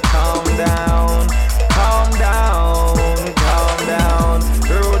 just calm down, calm down, calm down.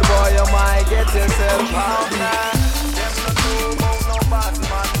 Rude boy, you might get yourself calm down.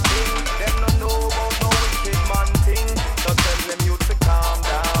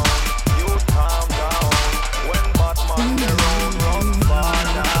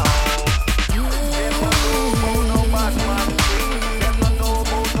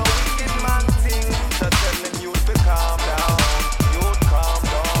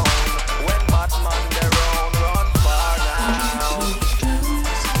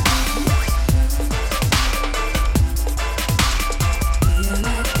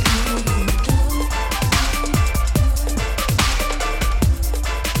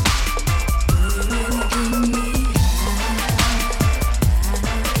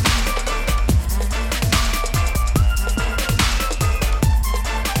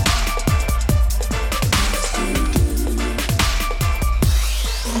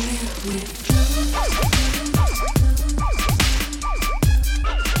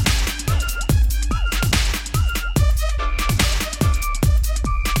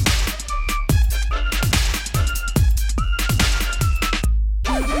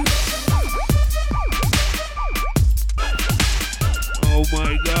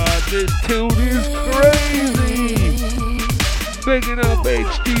 Bigging up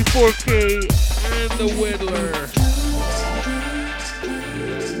HD4K and the Whittler.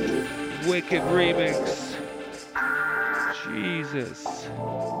 Wicked remix. Jesus.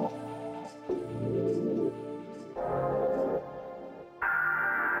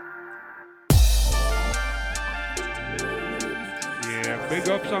 Yeah, big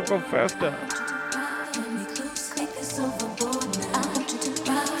ups Uncle Festa.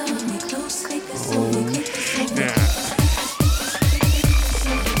 Oh, snap.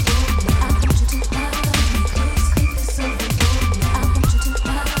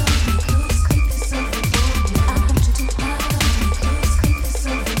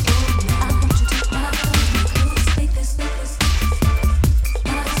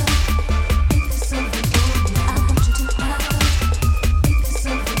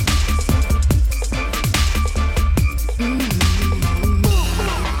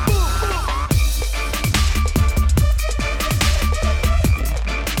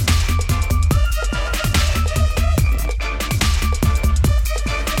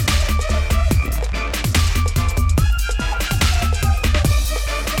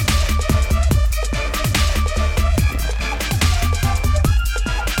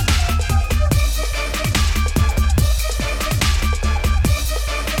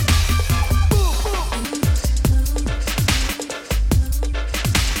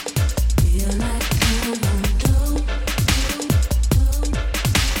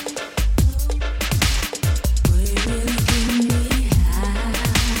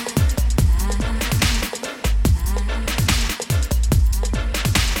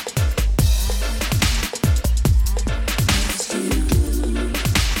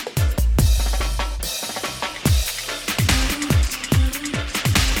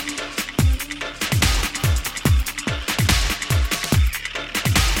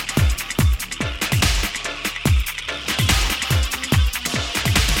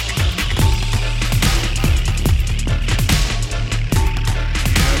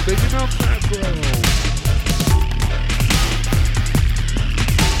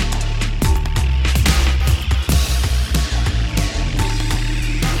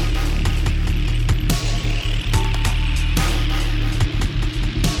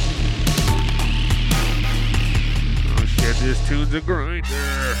 The grinder.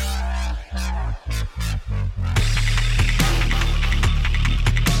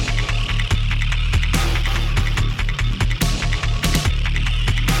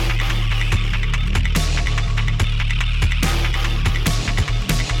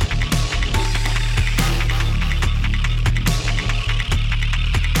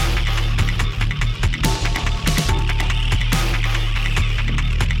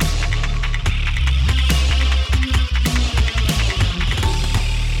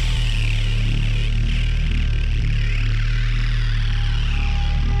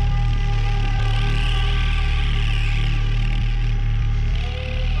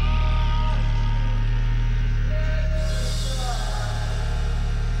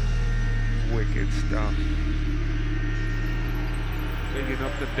 Stuff. Bigging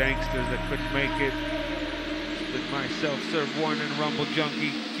up the danksters that couldn't make it. With myself, Serve One and Rumble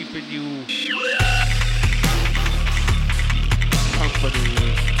Junkie, keeping you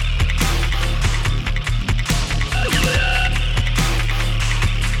company. Yeah.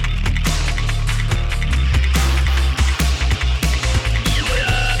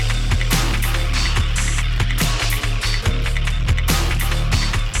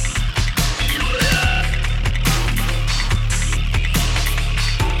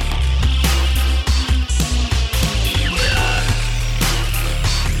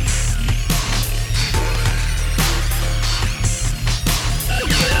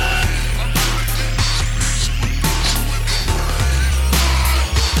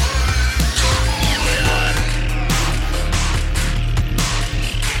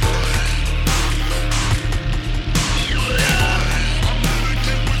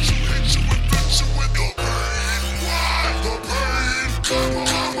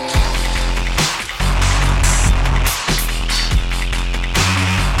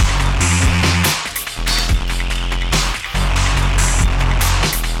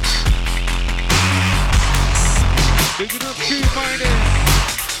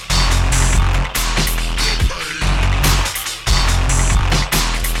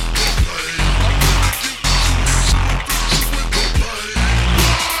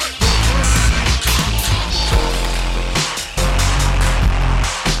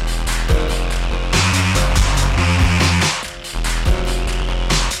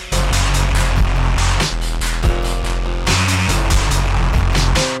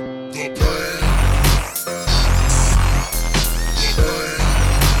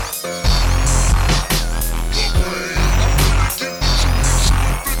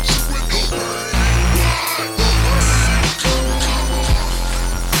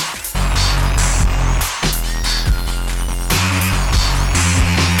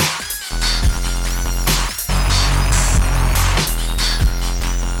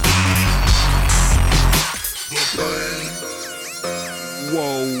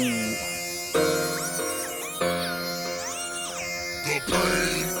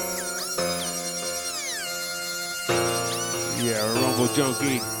 Rumble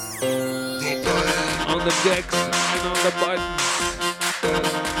Junkie. On the decks and on the buttons.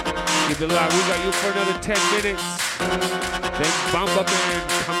 Keep it locked. We got you for another 10 minutes. Then Bomba Man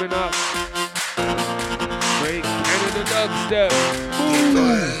coming up. Break Canada dubstep. Ooh.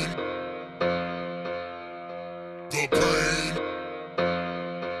 The pain.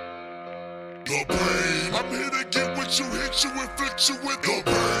 I'm here to get what you, hit you, inflict you with the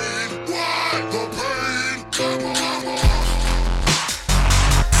pain. Why? The pain. Come on, come on.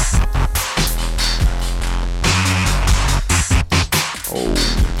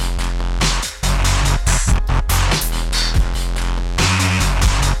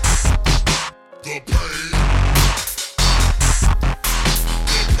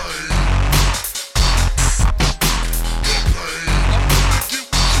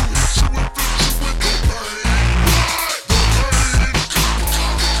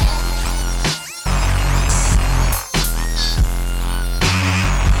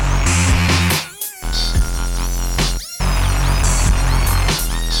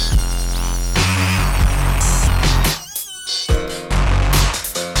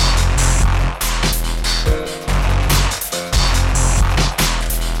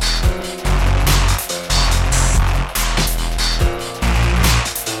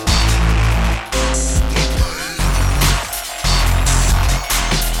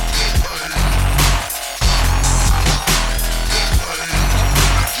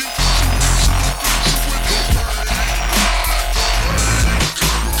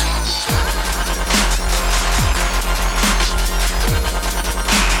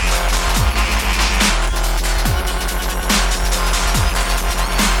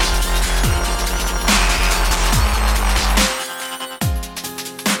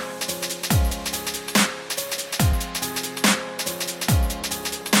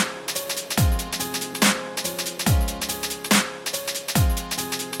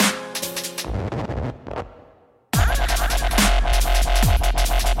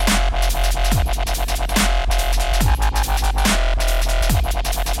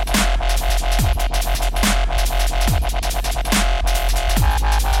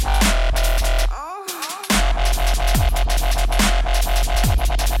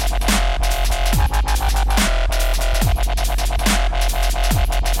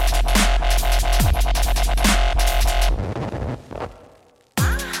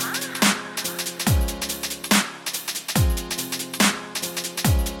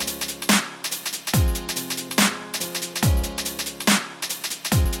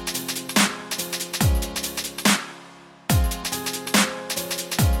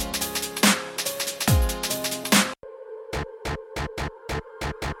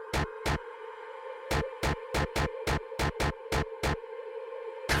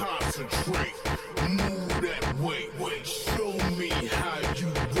 Concentrate, move that way. Show me how you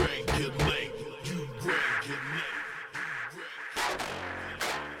regulate.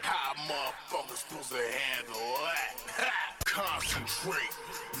 How motherfuckers supposed to handle that? Concentrate,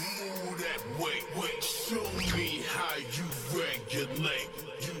 move that way. Show me how you regulate.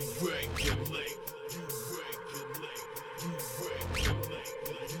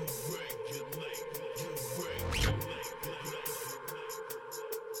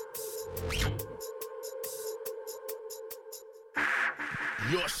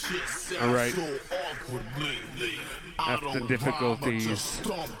 Your shit sounds all right. so awkwardly. After difficulties.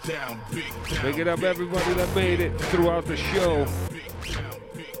 Big it up everybody that made it throughout the show.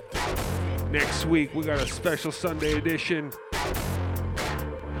 Next week we got a special Sunday edition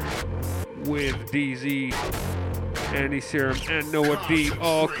with DZ, Andy Serum, and Noah D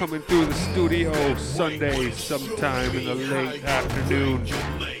all coming through the studio Sunday sometime in the late afternoon.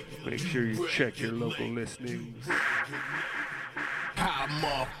 Make sure you check your local listings. How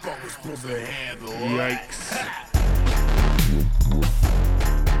motherfuckers supposed to handle Yikes.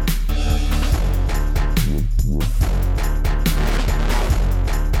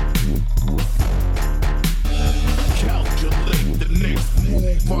 Calculate the next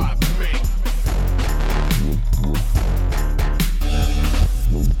move I make.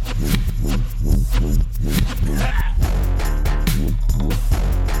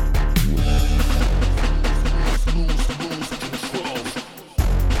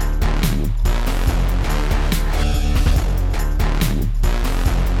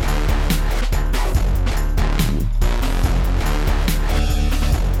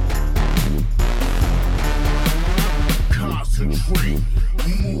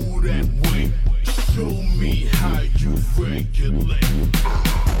 Move that way. Show me how you regulate.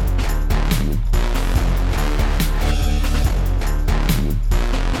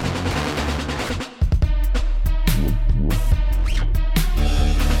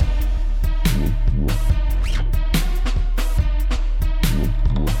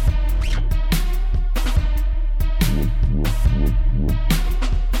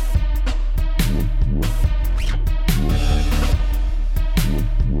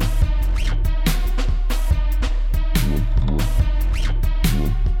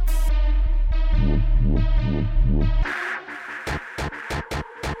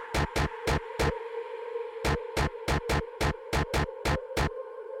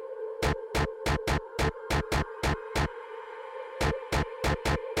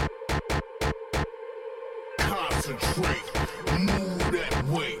 concentrate, move that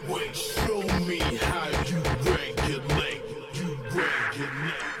way, wait, show me how you regulate,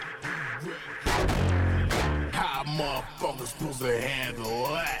 how motherfuckers supposed to handle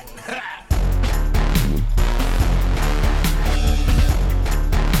that?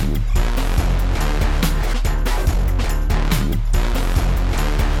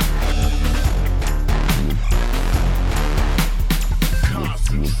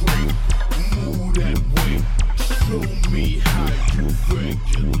 Concentrate, move that way, show me how you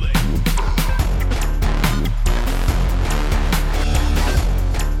regulate.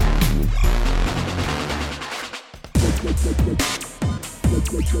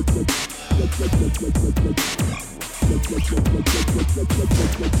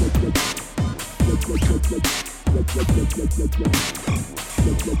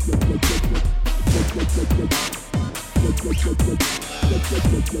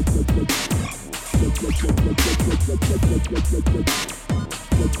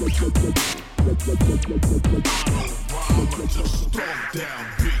 Just stomp down,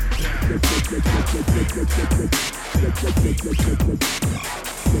 beat down.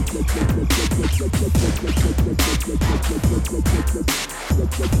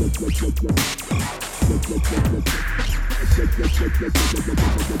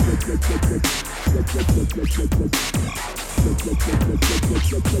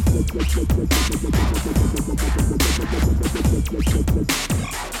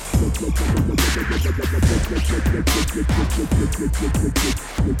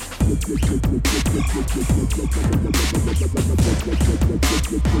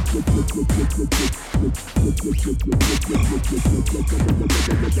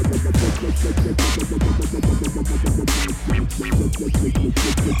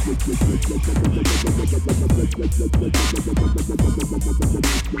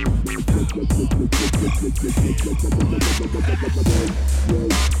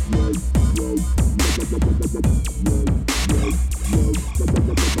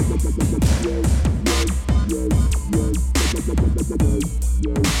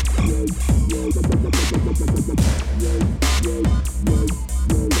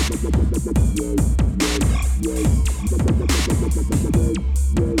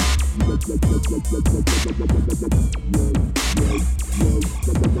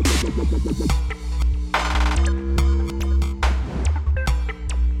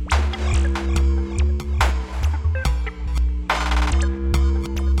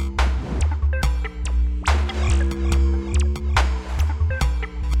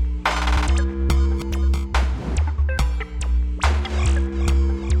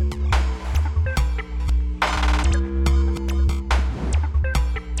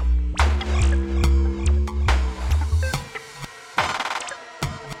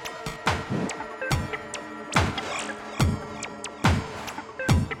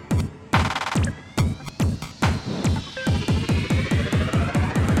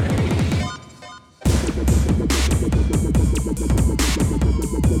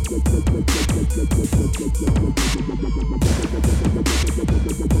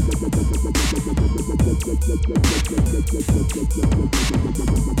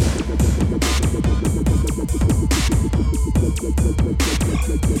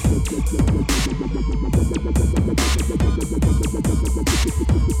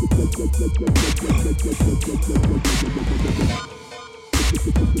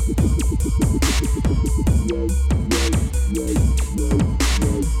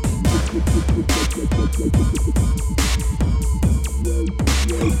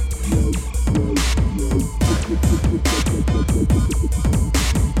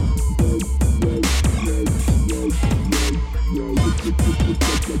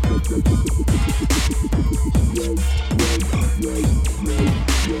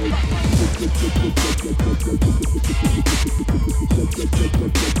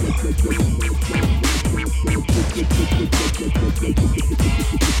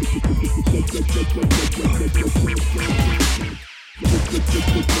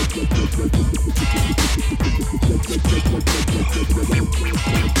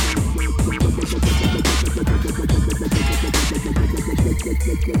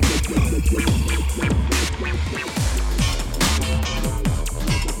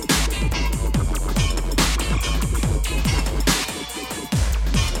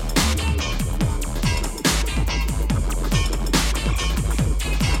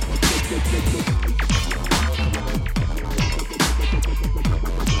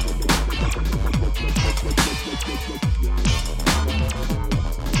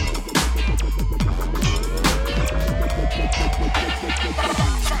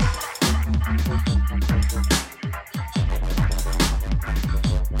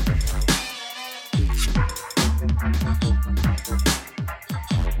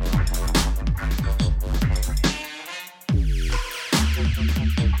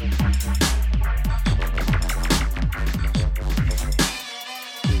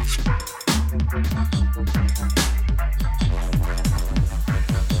 Oh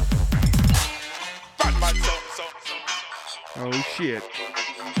shit.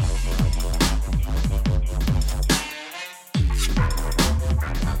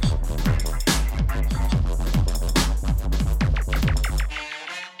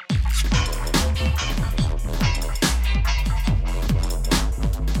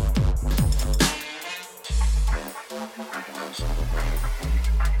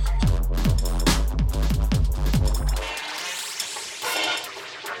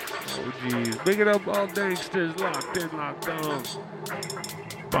 Big it up, all gangsters locked in, locked on.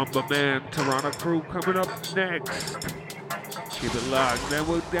 Bumba Man, Toronto crew coming up next. Keep it locked. Then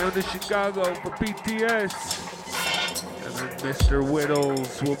we're down to Chicago for BTS. And then Mr.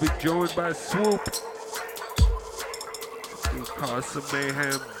 Whittles will be joined by Swoop. We'll cause some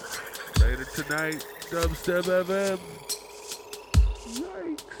mayhem later tonight. Dubstep FM.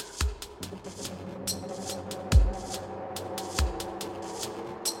 Yikes.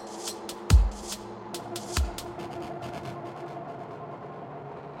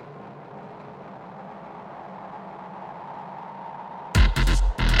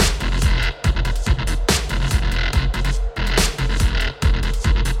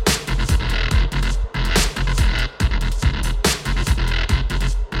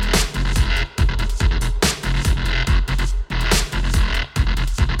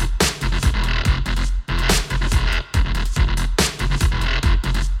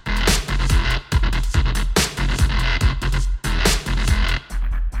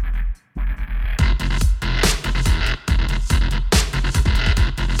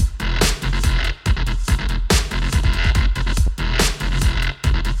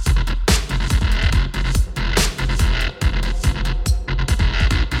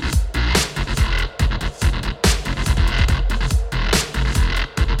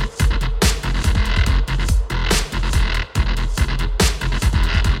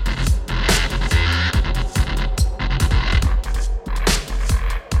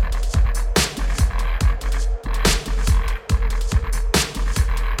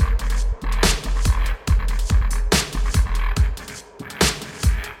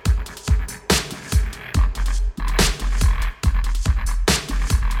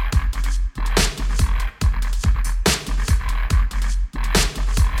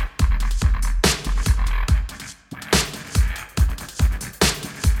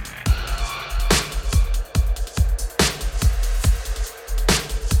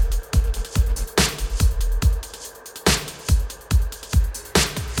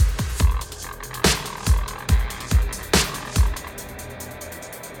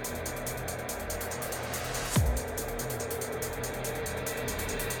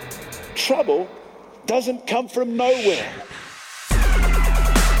 Trouble doesn't come from nowhere.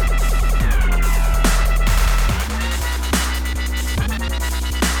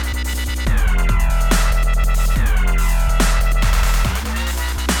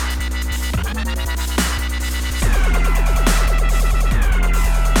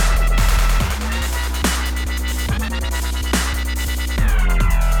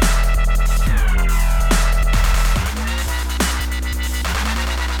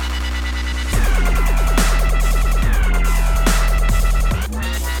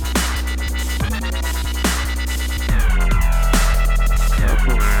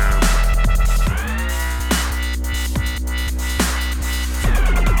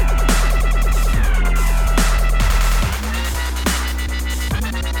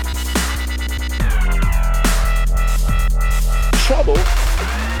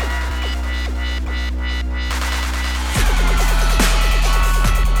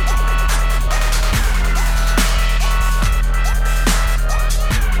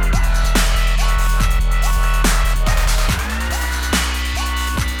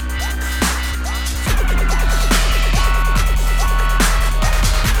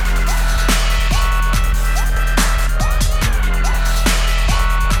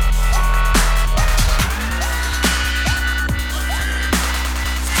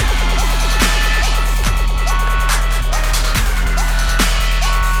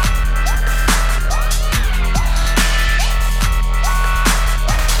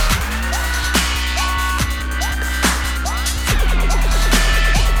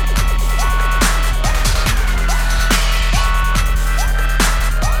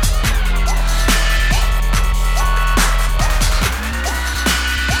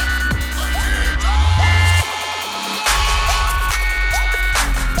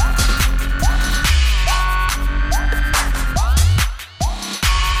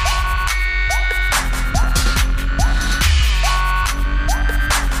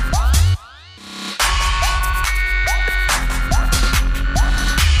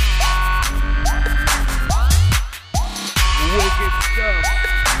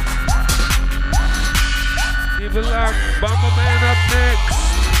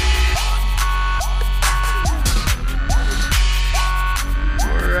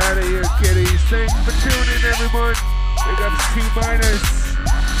 ups T-Minus.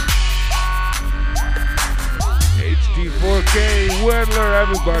 HD4K, Whittler,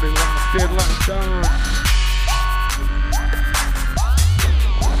 everybody locked in, locked on.